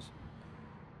weapons.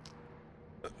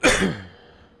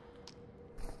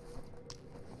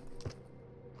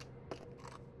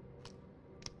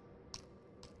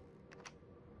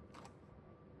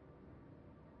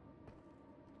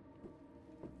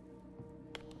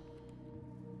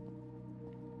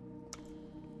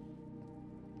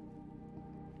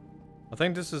 I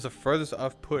think this is the furthest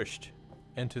I've pushed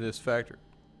into this factory.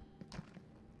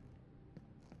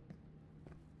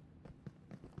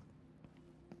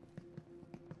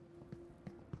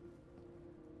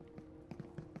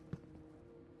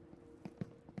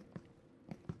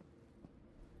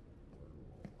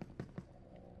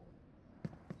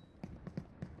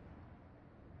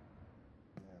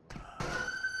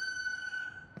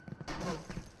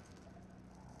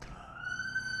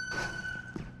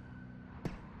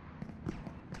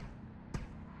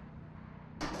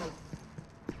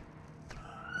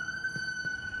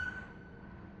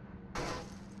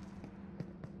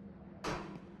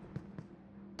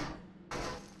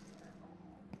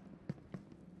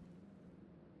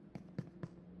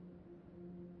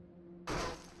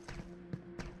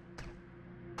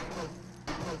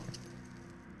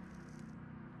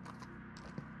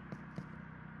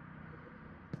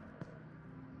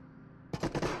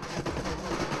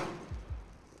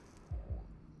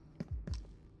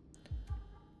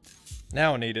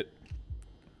 Now I need it.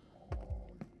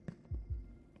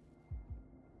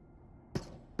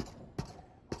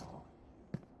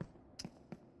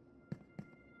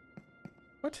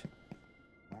 What?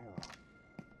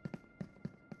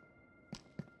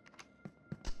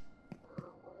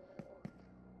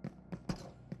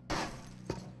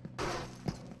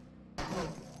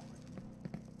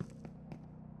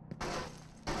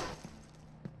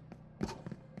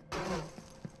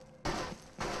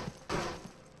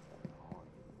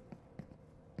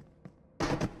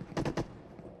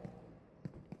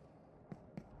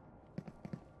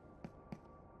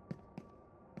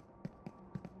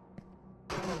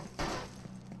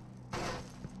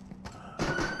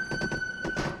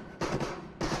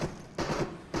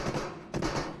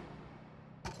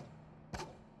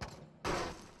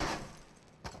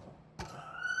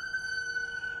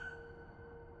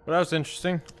 Well, that was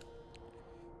interesting.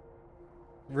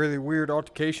 Really weird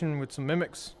altercation with some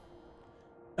mimics.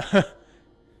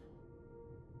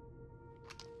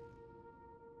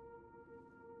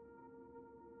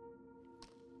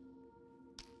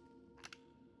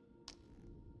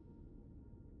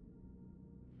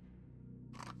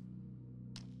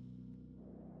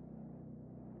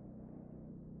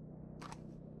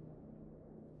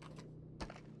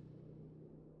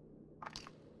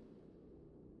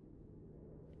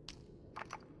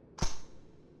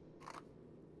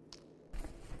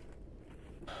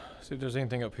 See if there's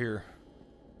anything up here.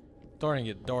 Starting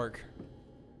to get dark.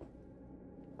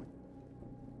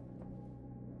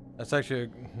 That's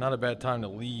actually not a bad time to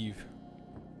leave.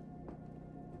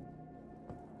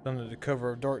 Under the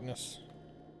cover of darkness.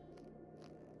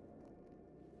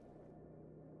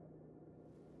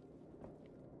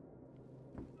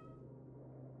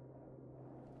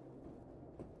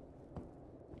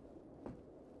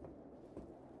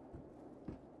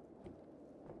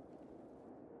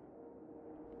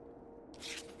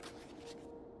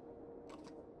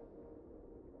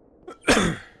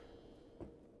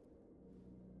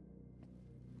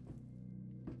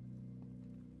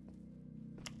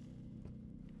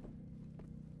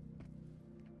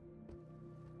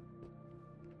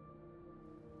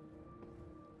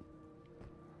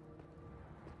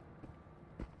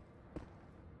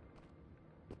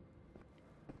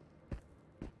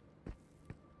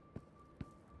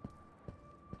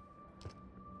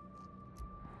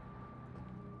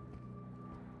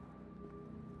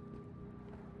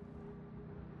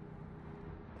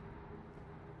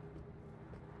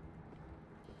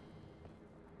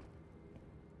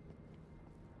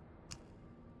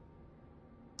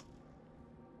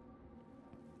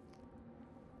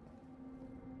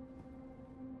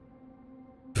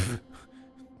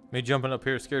 Me jumping up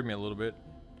here scared me a little bit.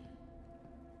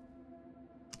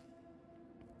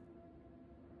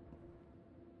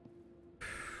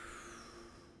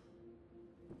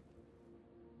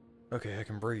 Okay, I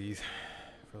can breathe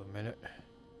for a minute.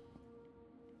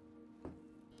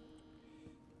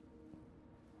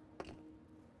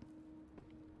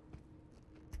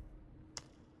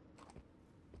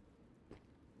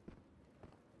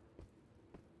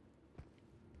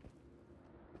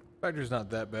 Factory's not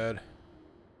that bad.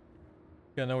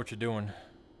 You gotta know what you're doing,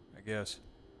 I guess.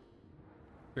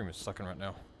 Stream is sucking right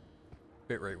now.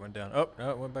 Bitrate went down. Oh,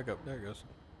 no, it went back up. There it goes.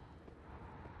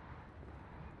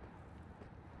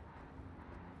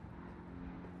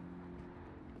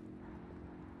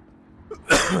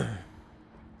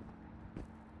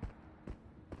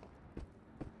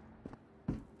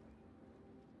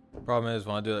 Problem is,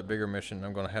 when I do that bigger mission,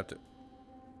 I'm gonna have to...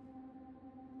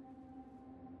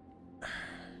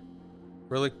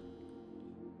 Really?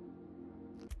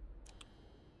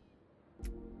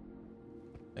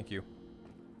 Thank you.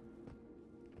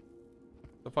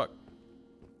 The fuck?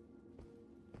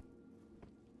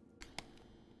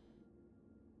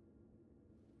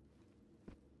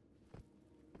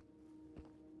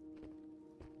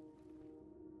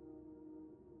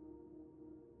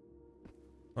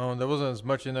 Oh, there wasn't as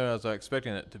much in there as I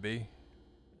expected it to be.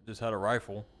 Just had a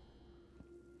rifle.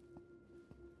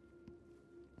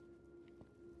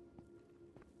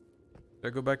 Did I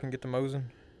go back and get the Mosin?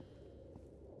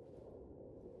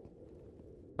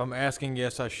 If I'm asking,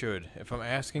 yes I should. If I'm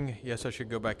asking, yes I should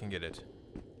go back and get it.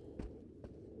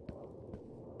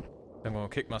 I'm gonna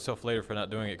kick myself later for not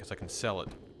doing it because I can sell it.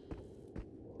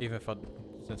 Even if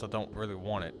since I don't really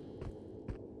want it.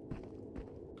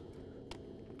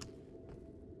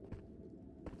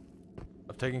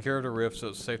 I've taken care of the rift, so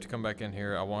it's safe to come back in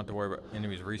here. I want to worry about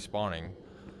enemies respawning.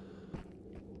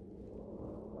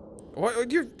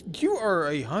 What? You are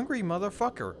a hungry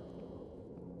motherfucker.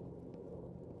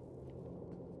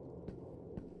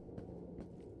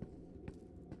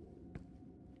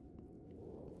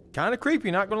 Kind of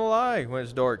creepy, not gonna lie. When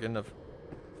it's dark in the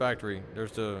factory,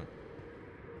 there's the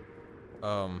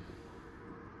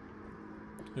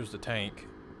tank.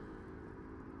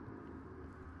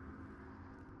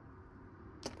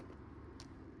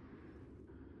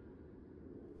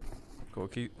 Cool.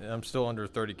 I'm still under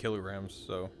 30 kilograms,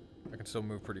 so I can still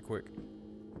move pretty quick.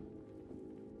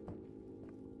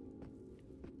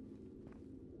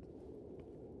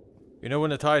 You know,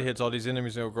 when the tide hits, all these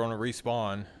enemies are going to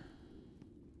respawn.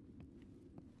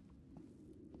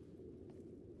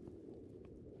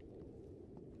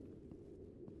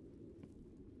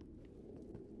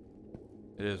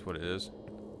 It is what it is.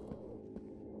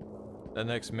 The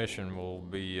next mission will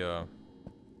be, I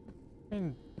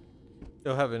mean,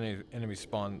 they'll have any enemy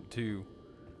spawn too.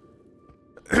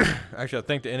 Actually, I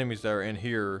think the enemies that are in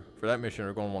here for that mission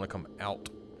are going to want to come out.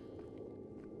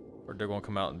 Or they're going to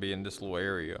come out and be in this little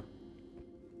area.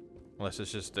 Unless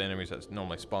it's just the enemies that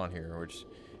normally spawn here, which,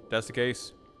 if that's the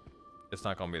case, it's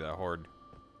not going to be that hard.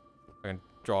 I can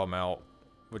draw them out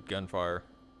with gunfire.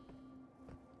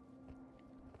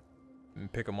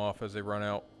 And pick them off as they run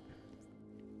out.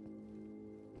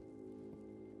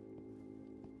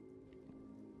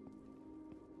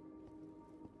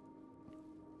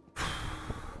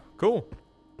 Cool.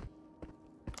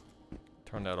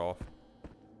 Turn that off.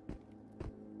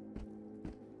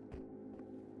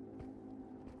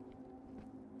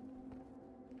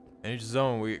 In each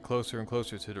zone, we get closer and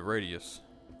closer to the radius.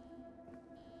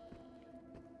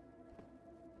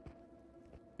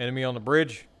 Enemy on the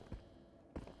bridge.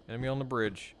 Enemy on the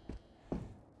bridge.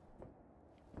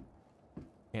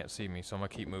 Can't see me, so I'm gonna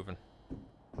keep moving.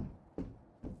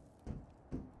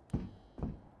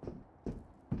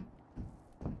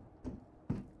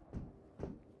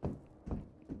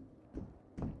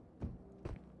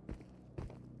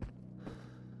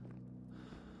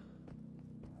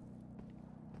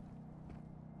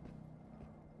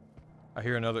 I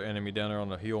hear another enemy down there on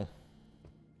the hill.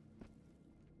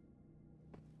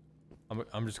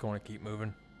 I'm just going to keep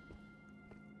moving.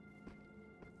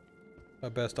 My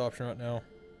best option right now.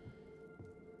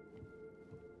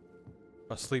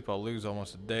 If I sleep, I'll lose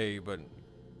almost a day, but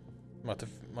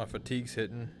my fatigue's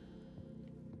hitting,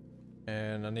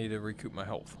 and I need to recoup my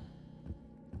health.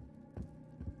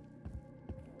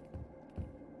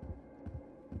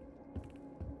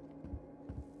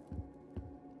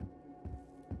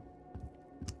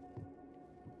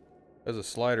 There's a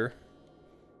slider.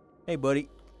 Hey, buddy.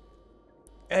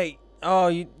 Hey.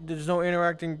 Oh, there's no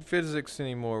interacting physics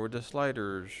anymore with the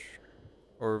sliders.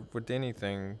 Or with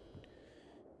anything.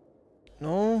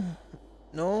 No.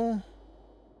 No.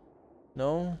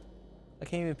 No. I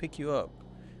can't even pick you up.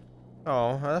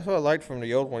 Oh, that's what I liked from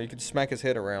the old one. You could smack his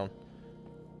head around.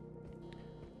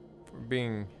 For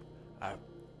being a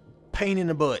pain in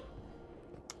the butt.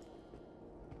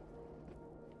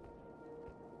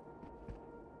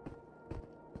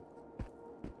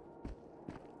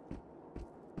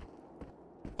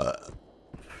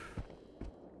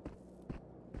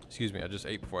 Excuse me, I just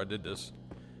ate before I did this.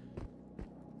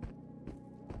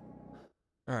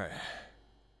 Alright.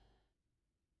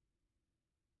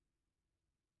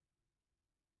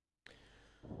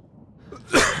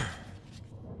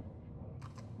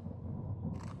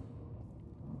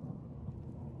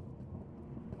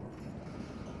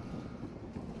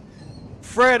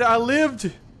 Fred, I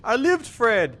lived! I lived,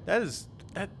 Fred! That...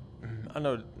 I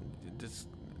know, it's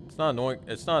not annoying.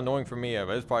 It's not annoying for me, but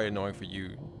it's probably annoying for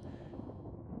you.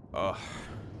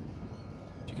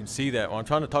 You can see that. When I'm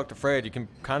trying to talk to Fred, you can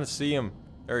kind of see him.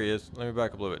 There he is. Let me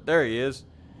back up a little bit. There he is.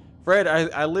 Fred,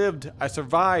 I lived. I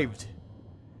survived.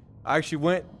 I actually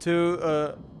went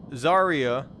to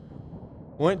Zarya.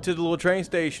 Went to the little train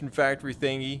station factory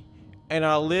thingy. And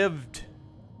I lived.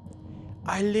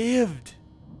 I lived.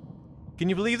 Can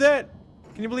you believe that?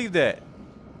 Can you believe that?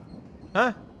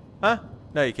 Huh? Huh?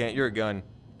 No, you can't. You're a gun.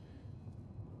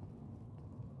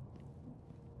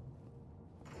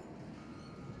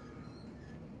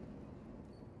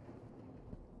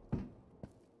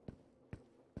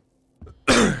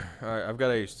 Alright, I've got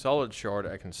a solid shard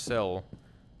I can sell.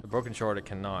 The broken shard I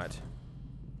cannot.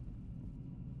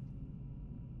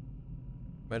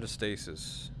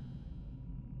 Metastasis.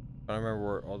 I don't remember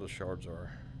where all the shards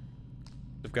are.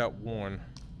 I've got one.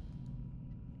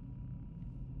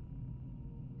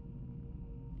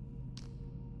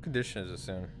 What condition is this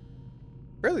in?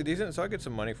 Fairly decent, so I'll get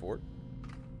some money for it.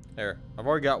 There. I've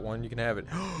already got one. You can have it.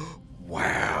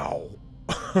 Wow!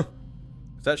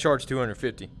 That shard's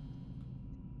 250.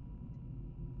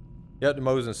 Yep, the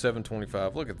Mosin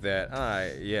 725. Look at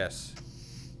that. Yes.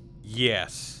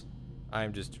 Yes.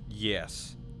 I'm just,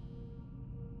 yes.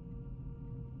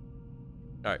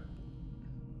 Alright.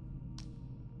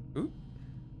 Ooh.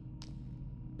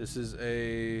 This is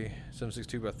a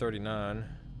 762 by 39.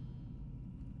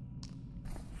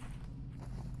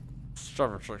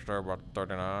 762 by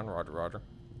 39. Roger, roger.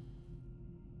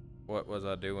 What was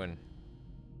I doing?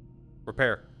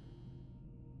 Repair.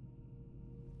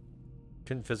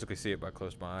 Couldn't physically see it, but I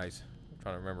closed my eyes. I'm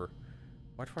trying to remember.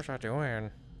 What was I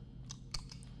doing?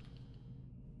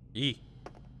 E.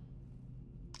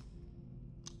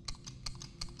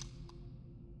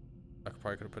 I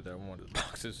probably could have put that in one of the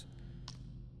boxes.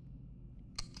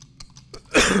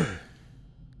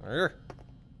 There.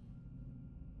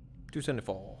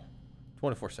 274.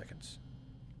 24 seconds.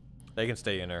 They can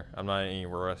stay in there. I'm not in any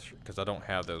rush because I don't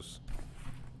have those.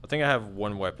 I think I have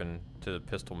one weapon to the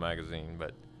pistol magazine,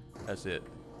 but that's it.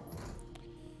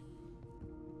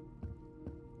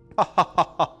 Ha ha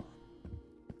ha ha.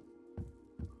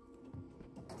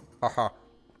 Ha ha.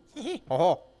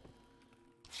 Oh.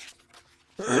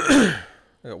 I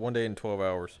got 1 day and 12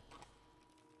 hours.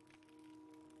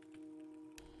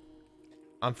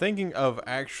 I'm thinking of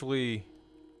actually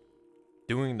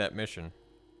doing that mission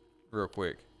real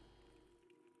quick.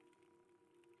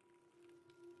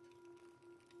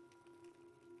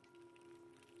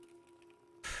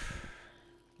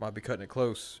 Might be cutting it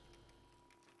close.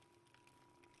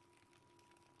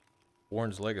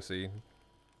 Warren's Legacy.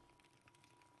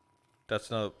 That's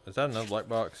another. Is that another black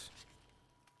box?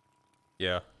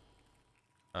 Yeah.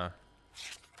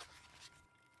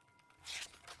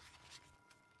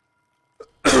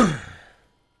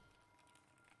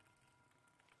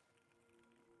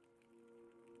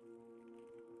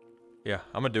 Yeah,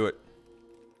 I'm gonna do it.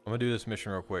 I'm gonna do this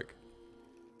mission real quick.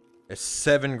 It's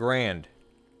 $7 grand.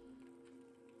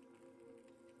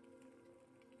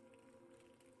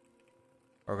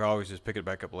 Or I can always just pick it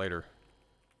back up later.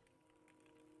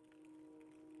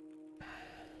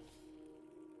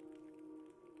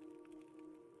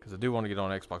 Because I do want to get on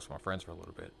Xbox with my friends for a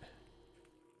little bit.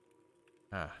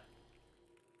 Ah.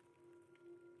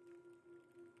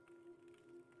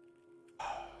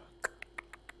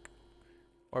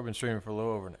 I've been streaming for a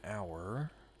little over an hour.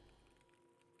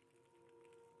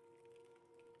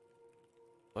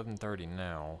 11:30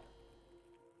 now.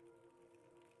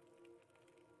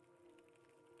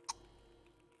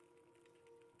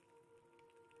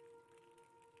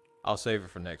 I'll save it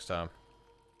for next time.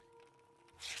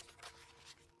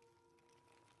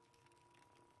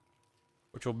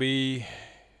 Which will be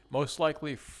most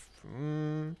likely.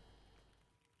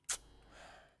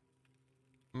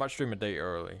 I might stream a day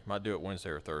early. Might do it Wednesday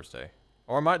or Thursday,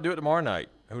 or I might do it tomorrow night.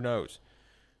 Who knows?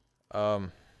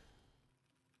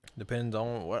 Depends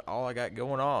on what all I got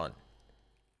going on.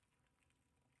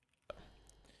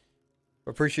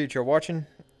 Appreciate y'all watching.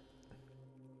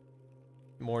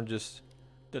 More than just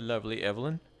the lovely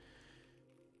Evelyn.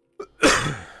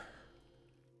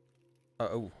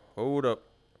 Oh, hold up.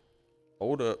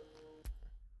 Hold up.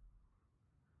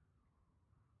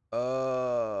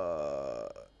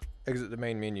 Exit the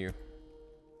main menu.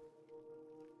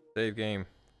 Save game.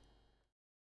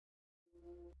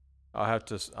 I'll have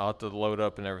to load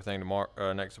up and everything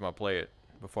tomorrow next time I play it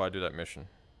before I do that mission.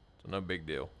 So no big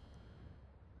deal.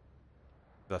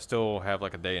 I still have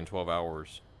like a day and 12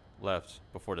 hours left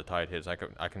before the tide hits. I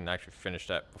can actually finish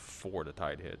that before the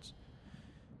tide hits.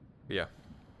 But yeah.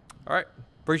 All right.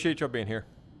 Appreciate y'all being here.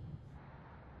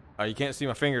 You can't see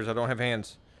my fingers. I don't have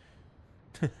hands.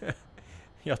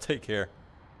 Y'all take care.